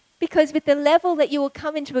 Because with the level that you will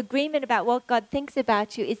come into agreement about what God thinks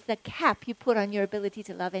about you is the cap you put on your ability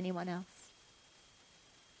to love anyone else.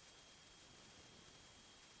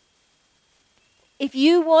 If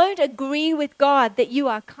you won't agree with God that you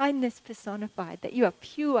are kindness personified, that you are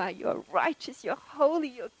pure, you are righteous, you're holy,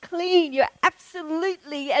 you're clean, you're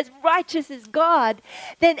absolutely as righteous as God,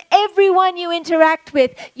 then everyone you interact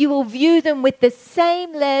with, you will view them with the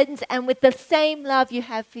same lens and with the same love you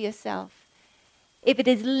have for yourself. If it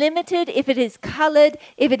is limited, if it is colored,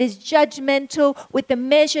 if it is judgmental, with the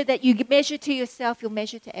measure that you measure to yourself, you'll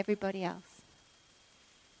measure to everybody else.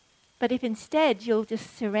 But if instead you'll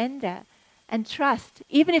just surrender and trust,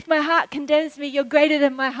 even if my heart condemns me, you're greater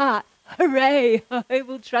than my heart. Hooray! I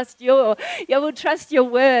will trust your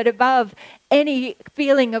word above any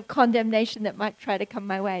feeling of condemnation that might try to come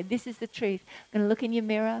my way. This is the truth. I'm going to look in your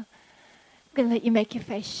mirror. I'm going to let you make your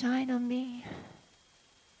face shine on me.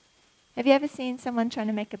 Have you ever seen someone trying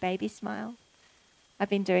to make a baby smile? I've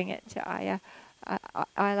been doing it to Aya.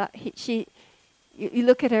 You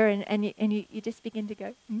look at her and you just begin to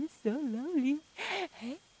go, "You're so lovely."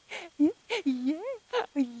 Yeah.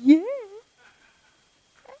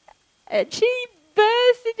 And she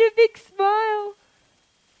bursts into a big smile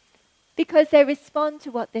because they respond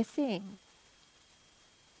to what they're seeing.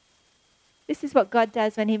 This is what God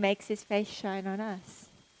does when he makes his face shine on us.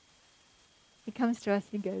 He comes to us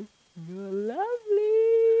and goes, "You're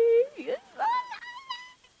lovely. You're so lovely."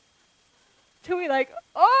 Till we're like,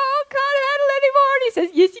 "Oh, can't handle anymore." And he says,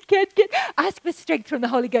 "Yes, you can. Ask for strength from the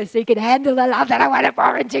Holy Ghost so you can handle the love that I want to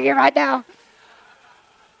pour into you right now."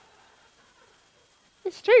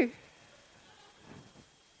 It's true.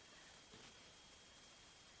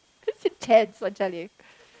 It's intense, I tell you.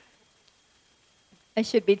 I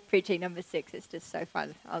should be preaching number 6. It's just so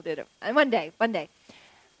fun. I'll do it. And one day.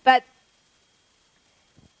 But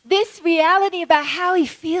this reality about how he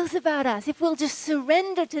feels about us, if we'll just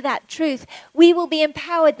surrender to that truth, we will be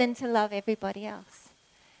empowered then to love everybody else.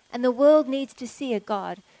 And the world needs to see a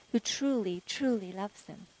God who truly, truly loves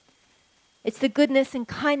them. It's the goodness and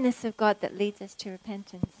kindness of God that leads us to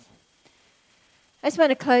repentance. I just want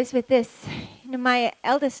to close with this. You know, my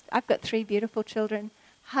eldest, I've got 3 beautiful children.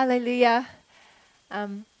 Hallelujah.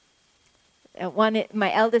 My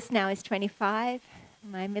eldest now is 25.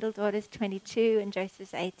 My middle daughter's 22 and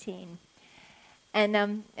Joseph's 18.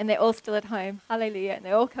 And they're all still at home. Hallelujah. And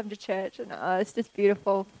they all come to church. And it's just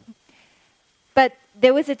beautiful. But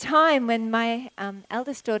there was a time when my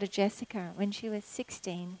eldest daughter, Jessica, when she was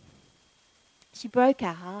 16, she broke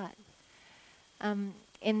our heart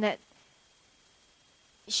in that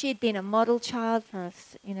she had been a model child for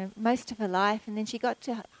us, most of her life, and then she got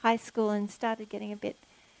to high school and started getting a bit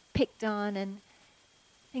picked on, and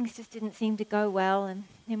things just didn't seem to go well, and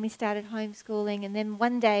then we started homeschooling, and then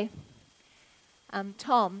one day,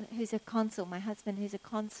 Tom, who's a consul, my husband who's a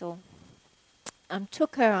consul,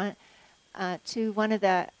 took her to one of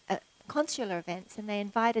the consular events, and they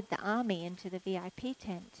invited the army into the VIP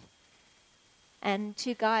tent, and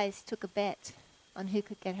two guys took a bet on who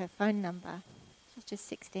could get her phone number. She was just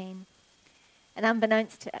 16. And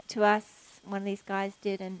unbeknownst to us, one of these guys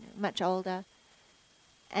did, and much older.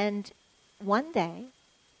 And one day,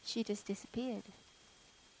 she just disappeared.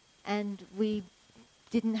 And we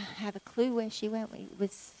didn't have a clue where she went. It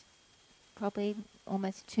was probably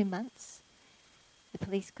almost 2 months. The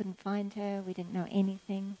police couldn't find her. We didn't know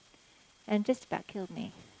anything. And just about killed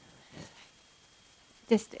me.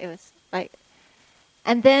 It was like...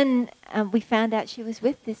 And then we found out she was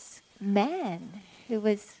with this man who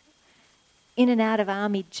was in and out of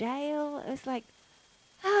army jail. It was like,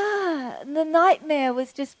 the nightmare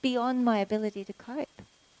was just beyond my ability to cope.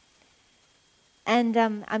 And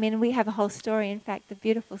we have a whole story. In fact, the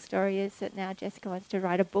beautiful story is that now Jessica wants to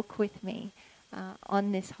write a book with me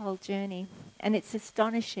on this whole journey. And it's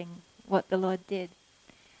astonishing what the Lord did.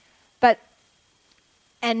 But,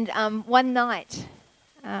 one night,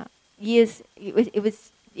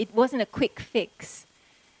 it wasn't a quick fix.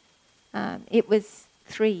 It was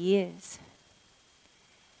 3 years.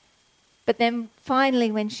 But then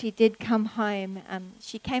finally when she did come home,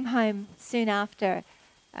 she came home soon after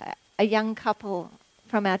a young couple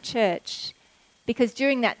from our church, because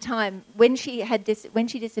during that time, when she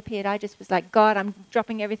disappeared, I just was like, God, I'm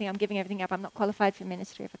dropping everything, I'm giving everything up. I'm not qualified for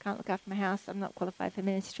ministry. If I can't look after my house, I'm not qualified for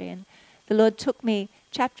ministry. And the Lord took me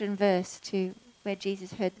chapter and verse to where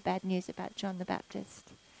Jesus heard the bad news about John the Baptist.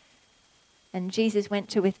 And Jesus went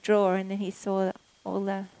to withdraw, and then he saw all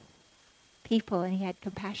the people and he had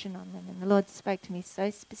compassion on them. And the Lord spoke to me so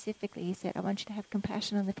specifically. He said, I want you to have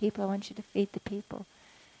compassion on the people. I want you to feed the people.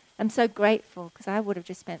 I'm so grateful, because I would have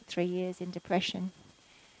just spent 3 years in depression.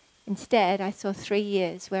 Instead, I saw 3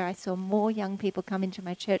 years where I saw more young people come into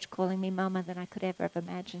my church calling me Mama than I could ever have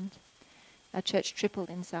imagined. Our church tripled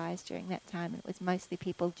in size during that time. It was mostly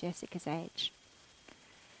people Jessica's age.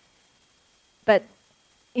 But,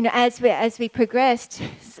 as we progressed,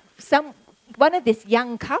 one of this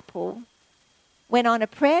young couple went on a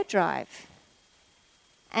prayer drive,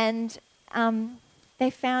 and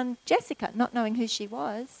they found Jessica, not knowing who she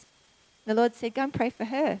was. The Lord said, go and pray for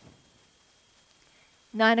her.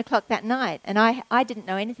 9:00 that night, and I didn't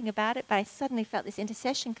know anything about it, but I suddenly felt this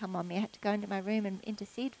intercession come on me. I had to go into my room and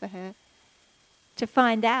intercede for her, to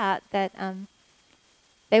find out that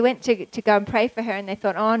they went to go and pray for her, and they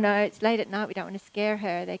thought, oh no, it's late at night, we don't want to scare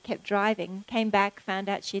her. They kept driving, came back, found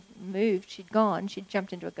out she'd moved, she'd gone, she'd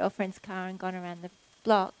jumped into a girlfriend's car and gone around the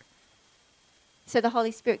block. So the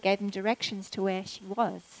Holy Spirit gave them directions to where she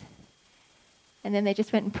was. And then they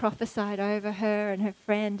just went and prophesied over her and her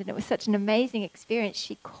friend, and it was such an amazing experience.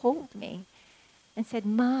 She called me and said,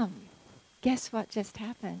 Mum, guess what just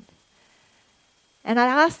happened? And I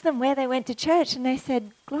asked them where they went to church, and they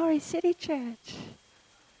said, Glory City Church.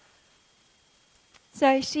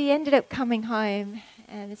 So she ended up coming home,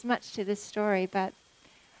 and there's much to this story, but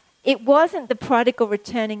it wasn't the prodigal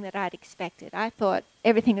returning that I'd expected. I thought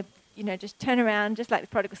everything would, just turn around, just like the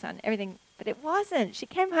prodigal son, everything. But it wasn't. She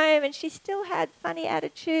came home, and she still had funny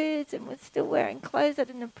attitudes, and was still wearing clothes I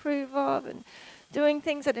didn't approve of, and doing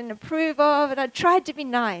things I didn't approve of, and I tried to be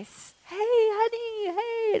nice. Hey, honey,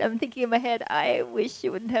 hey. And I'm thinking in my head, I wish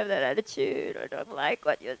you wouldn't have that attitude. I don't like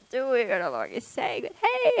what you're doing. I don't like what you're saying. But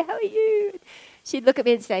hey, how are you? She'd look at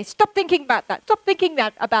me and say, stop thinking about that. Stop thinking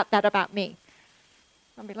about me.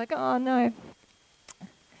 I'd be like, oh, no.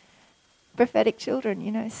 Prophetic children,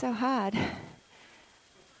 it's so hard.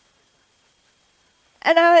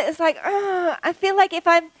 And I was like, I feel like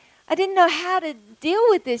I didn't know how to deal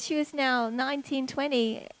with this. She was now 19,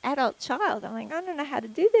 20, adult child. I'm like, I don't know how to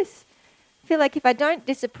do this. I feel like if I don't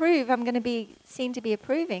disapprove, I'm going to be seen to be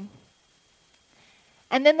approving.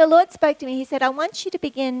 And then the Lord spoke to me. He said, I want you to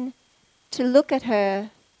begin to look at her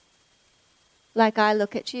like I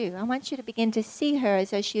look at you. I want you to begin to see her as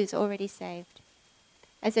though she is already saved,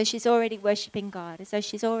 as though she's already worshipping God, as though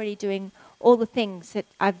she's already doing all the things that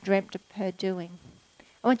I've dreamt of her doing.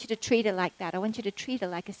 I want you to treat her like that. I want you to treat her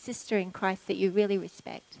like a sister in Christ that you really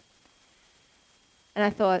respect. And I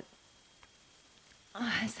thought,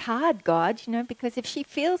 it's hard, God, because if she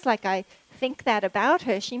feels like I think that about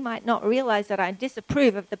her, she might not realize that I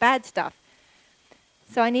disapprove of the bad stuff.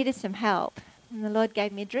 So I needed some help. And the Lord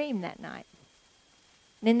gave me a dream that night.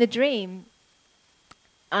 And in the dream,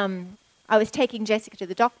 I was taking Jessica to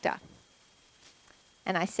the doctor.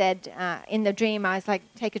 And I said, in the dream, I was like,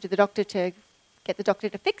 take her to the doctor to get the doctor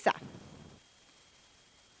to fix her.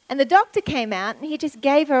 And the doctor came out and he just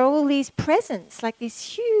gave her all these presents, like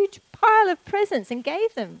this huge pile of presents, and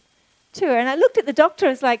gave them to her. And I looked at the doctor, I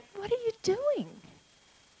was like, what are you doing?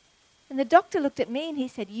 And the doctor looked at me and he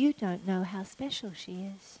said, you don't know how special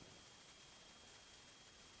she is.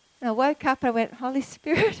 And I woke up and I went, Holy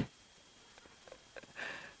Spirit,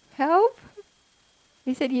 help.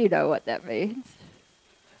 He said, you know what that means.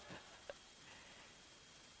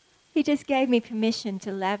 He just gave me permission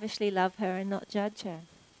to lavishly love her and not judge her.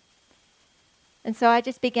 And so I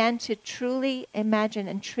just began to truly imagine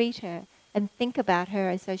and treat her and think about her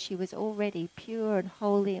as though she was already pure and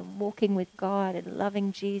holy and walking with God and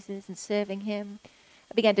loving Jesus and serving Him.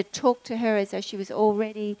 I began to talk to her as though she was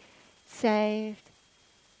already saved.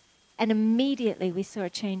 And immediately we saw a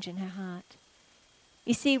change in her heart.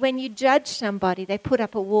 You see, when you judge somebody, they put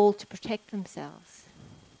up a wall to protect themselves.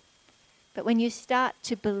 But when you start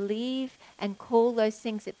to believe and call those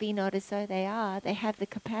things that be not as though they are, they have the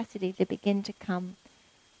capacity to begin to come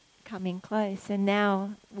in close. And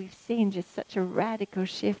now we've seen just such a radical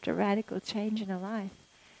shift, a radical change in her life.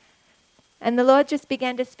 And the Lord just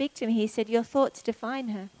began to speak to me. He said, your thoughts define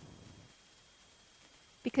her.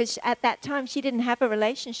 Because at that time she didn't have a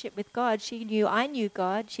relationship with God. She knew I knew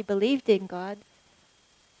God. She believed in God.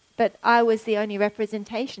 But I was the only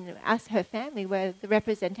representation. Us, her family, were the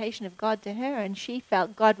representation of God to her. And she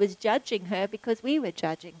felt God was judging her because we were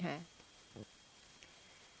judging her.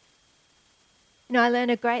 You know, I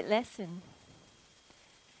learned a great lesson.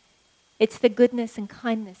 It's the goodness and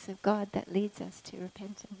kindness of God that leads us to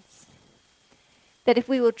repentance. That if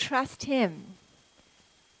we will trust Him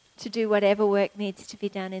to do whatever work needs to be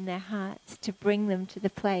done in their hearts, to bring them to the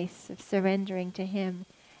place of surrendering to Him,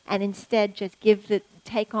 and instead just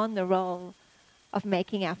take on the role of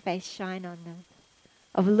making our face shine on them,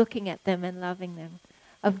 of looking at them and loving them,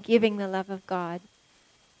 of giving the love of God,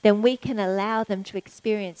 then we can allow them to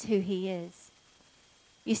experience who He is.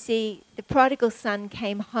 You see, the prodigal son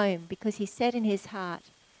came home because he said in his heart,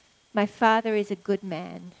 my father is a good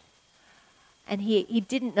man. And he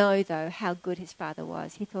didn't know, though, how good his father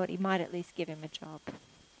was. He thought he might at least give him a job.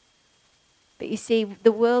 But you see,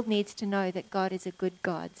 the world needs to know that God is a good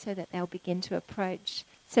God so that they'll begin to approach,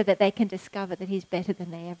 so that they can discover that He's better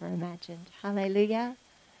than they ever imagined. Hallelujah.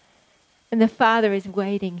 And the father is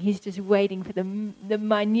waiting. He's just waiting for the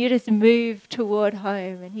minutest move toward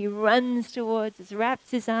home. And he runs towards us,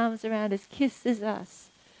 wraps his arms around us, kisses us,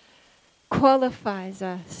 qualifies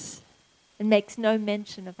us, and makes no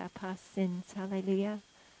mention of our past sins. Hallelujah.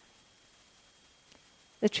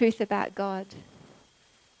 The truth about God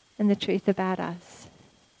and the truth about us.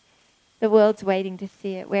 The world's waiting to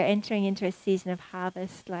see it. We're entering into a season of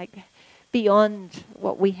harvest, like beyond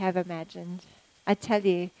what we have imagined. I tell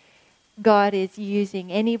you, God is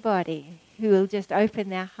using anybody who will just open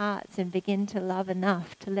their hearts and begin to love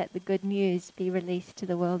enough to let the good news be released to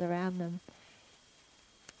the world around them.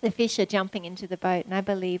 The fish are jumping into the boat, and I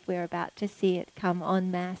believe we're about to see it come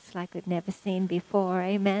en masse like we've never seen before.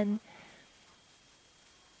 Amen.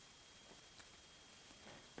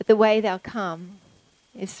 But the way they'll come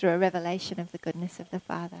is through a revelation of the goodness of the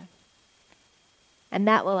Father. And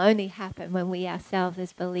that will only happen when we ourselves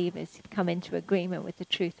as believers come into agreement with the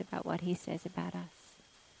truth about what He says about us.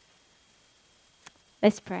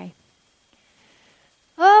 Let's pray.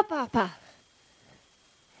 Oh, Papa,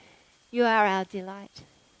 You are our delight.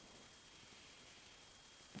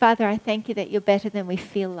 Father, I thank You that You're better than we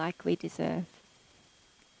feel like we deserve.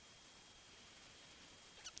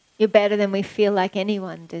 You're better than we feel like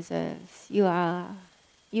anyone deserves. You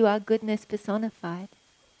are goodness personified.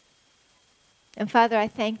 And Father, I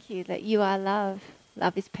thank You that You are love.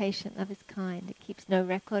 Love is patient, love is kind. It keeps no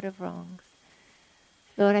record of wrongs.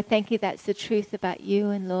 Lord, I thank You that's the truth about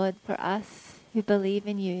You. And Lord, for us who believe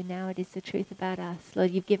in You, now it is the truth about us.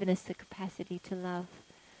 Lord, You've given us the capacity to love,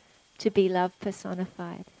 to be love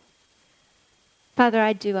personified. Father,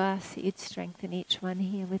 I do ask that You'd strengthen each one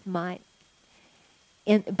here with might,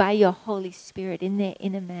 by Your Holy Spirit in their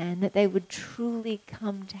inner man, that they would truly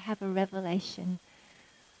come to have a revelation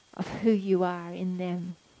of who You are in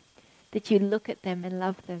them, that You look at them and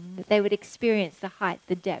love them, that they would experience the height,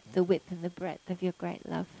 the depth, the width and the breadth of Your great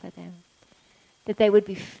love for them, that they would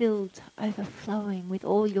be filled, overflowing with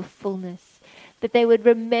all Your fullness, that they would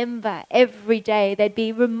remember every day, they'd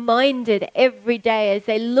be reminded every day as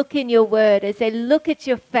they look in Your word, as they look at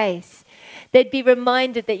Your face, They'd be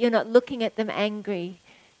reminded that you're not looking at them angry.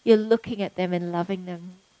 You're looking at them and loving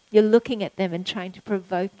them. You're looking at them and trying to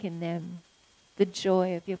provoke in them the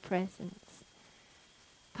joy of your presence.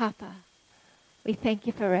 Papa, we thank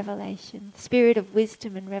you for revelation, spirit of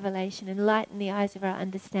wisdom and revelation. Enlighten the eyes of our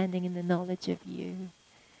understanding in the knowledge of you.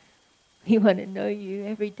 We want to know you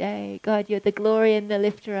every day. God, you're the glory and the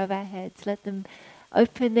lifter of our heads. Let them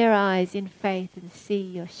open their eyes in faith and see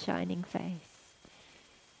your shining face.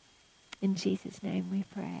 In Jesus' name we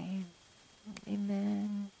pray.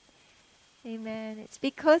 Amen. Amen. It's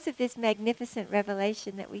because of this magnificent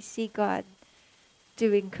revelation that we see God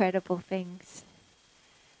do incredible things.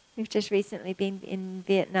 We've just recently been in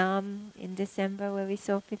Vietnam in December, where we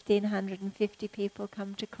saw 1,550 people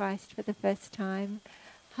come to Christ for the first time.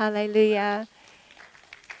 Hallelujah.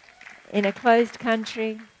 In a closed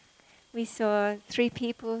country, we saw 3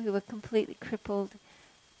 people who were completely crippled,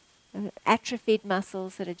 atrophied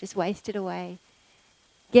muscles that had just wasted away,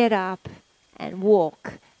 get up and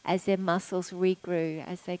walk as their muscles regrew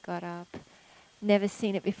as they got up. Never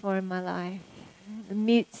seen it before in my life. The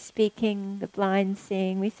mute speaking, the blind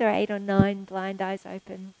seeing. We saw 8 or 9 blind eyes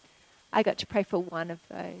open. I got to pray for one of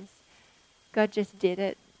those. God just did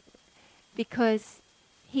it because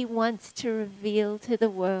He wants to reveal to the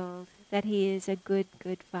world that He is a good,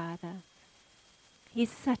 good Father.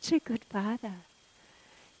 He's such a good Father.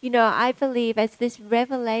 You know, I believe as this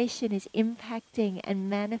revelation is impacting and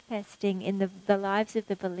manifesting in the lives of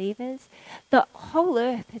the believers, the whole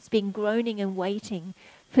earth has been groaning and waiting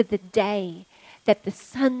for the day that the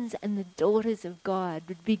sons and the daughters of God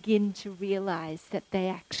would begin to realize that they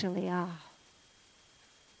actually are.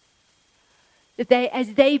 That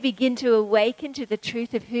as they begin to awaken to the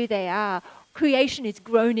truth of who they are, creation is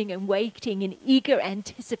groaning and waiting in eager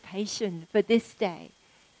anticipation for this day.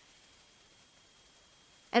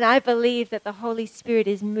 And I believe that the Holy Spirit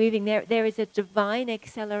is moving. There is a divine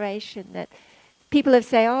acceleration that people have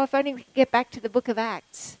said, if only we could get back to the book of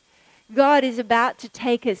Acts. God is about to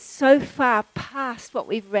take us so far past what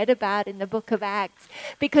we've read about in the book of Acts,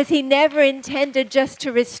 because He never intended just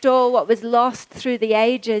to restore what was lost through the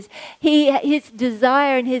ages. His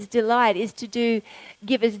desire and His delight is to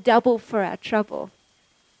give us double for our trouble.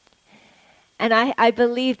 And I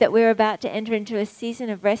believe that we're about to enter into a season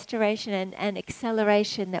of restoration and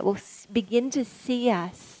acceleration that will begin to see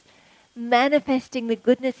us manifesting the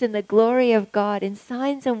goodness and the glory of God in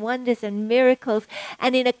signs and wonders and miracles,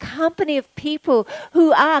 and in a company of people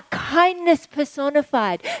who are kindness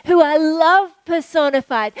personified, who are love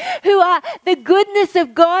personified, who are the goodness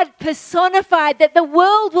of God personified, that the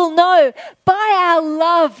world will know by our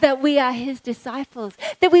love that we are His disciples,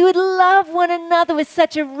 that we would love one another with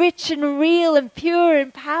such a rich and real and pure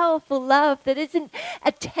and powerful love that isn't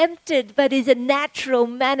attempted but is a natural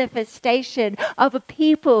manifestation of a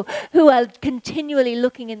people who are continually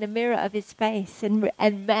looking in the mirror of His face and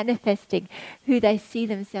manifesting who they see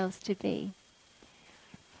themselves to be.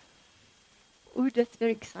 Ooh, that's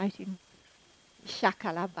very exciting.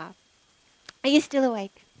 Shakalaba. Are you still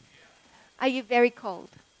awake? Are you very cold?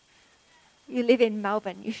 You live in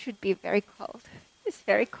Melbourne. You should be very cold. It's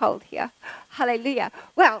very cold here. Hallelujah.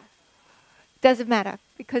 Well, doesn't matter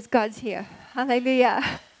because God's here.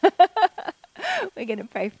 Hallelujah. We're going to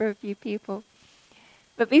pray for a few people.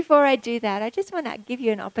 But before I do that, I just want to give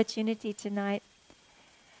you an opportunity tonight.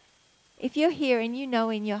 If you're here and you know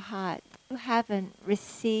in your heart you haven't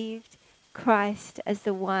received Christ as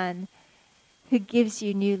the one who gives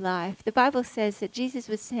you new life. The Bible says that Jesus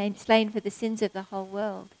was slain for the sins of the whole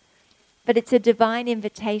world. But it's a divine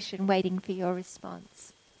invitation waiting for your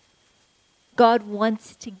response. God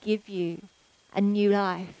wants to give you a new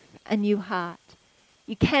life, a new heart.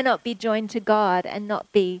 You cannot be joined to God and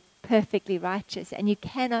not be perfectly righteous, and you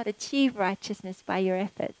cannot achieve righteousness by your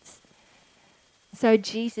efforts. So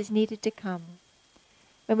Jesus needed to come.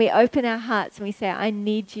 When we open our hearts and we say, I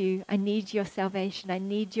need you, I need your salvation, I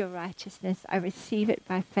need your righteousness, I receive it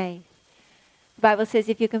by faith. The Bible says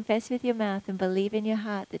if you confess with your mouth and believe in your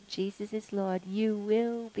heart that Jesus is Lord, you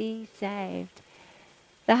will be saved.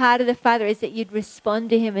 The heart of the Father is that you'd respond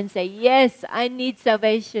to Him and say, yes, I need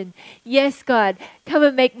salvation. Yes, God, come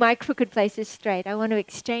and make my crooked places straight. I want to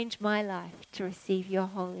exchange my life to receive your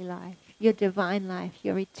holy life, your divine life,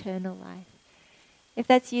 your eternal life. If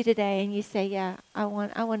that's you today and you say, yeah, I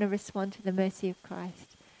want to respond to the mercy of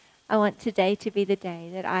Christ. I want today to be the day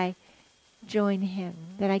that I join Him,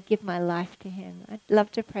 that I give my life to Him. I'd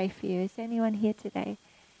love to pray for you. Is there anyone here today?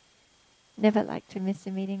 Never like to miss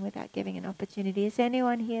a meeting without giving an opportunity. Is there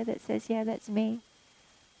anyone here that says, yeah, that's me?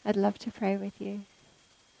 I'd love to pray with you.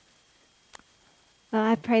 Well,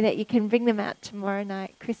 I pray that you can bring them out tomorrow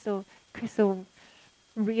night. Chris will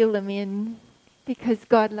reel them in, because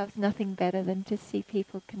God loves nothing better than to see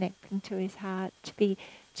people connecting to his heart, to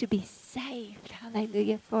be saved,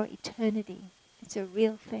 hallelujah, for eternity. It's a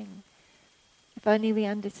real thing. If only we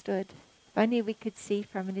understood, if only we could see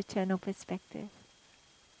from an eternal perspective.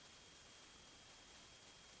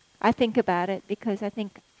 I think about it because I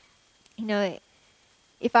think,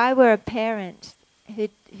 if I were a parent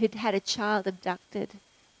who'd had a child abducted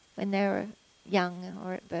when they were young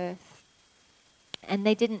or at birth, and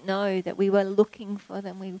they didn't know that we were looking for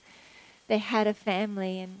them, they had a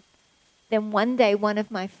family, and then one day one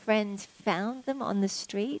of my friends found them on the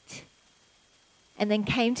street and then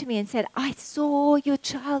came to me and said, "I saw your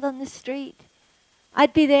child on the street."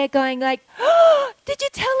 I'd be there going like, "Oh, did you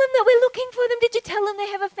tell them that we're looking for them? Did you tell them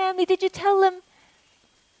they have a family? Did you tell them?"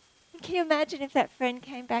 And can you imagine if that friend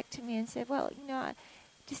came back to me and said, "Well, I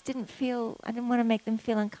just I didn't want to make them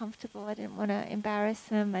feel uncomfortable. I didn't want to embarrass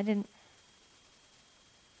them.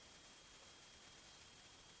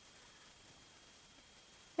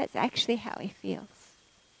 That's actually how he feels.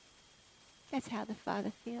 That's how the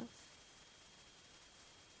Father feels.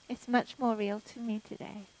 It's much more real to me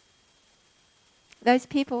today. Those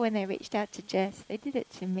people, when they reached out to Jess, they did it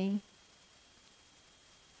to me.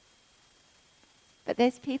 But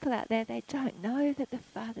there's people out there, they don't know that the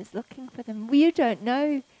Father's looking for them. You don't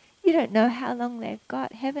know how long they've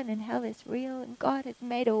got. Heaven and hell is real, and God has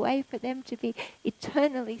made a way for them to be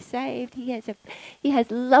eternally saved. He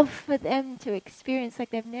has love for them to experience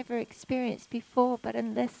like they've never experienced before, but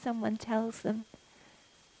unless someone tells them.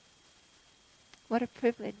 What a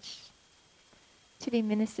privilege to be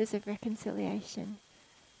ministers of reconciliation.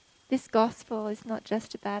 This gospel is not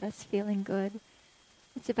just about us feeling good.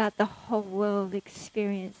 It's about the whole world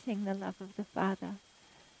experiencing the love of the Father.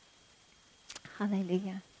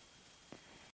 Hallelujah.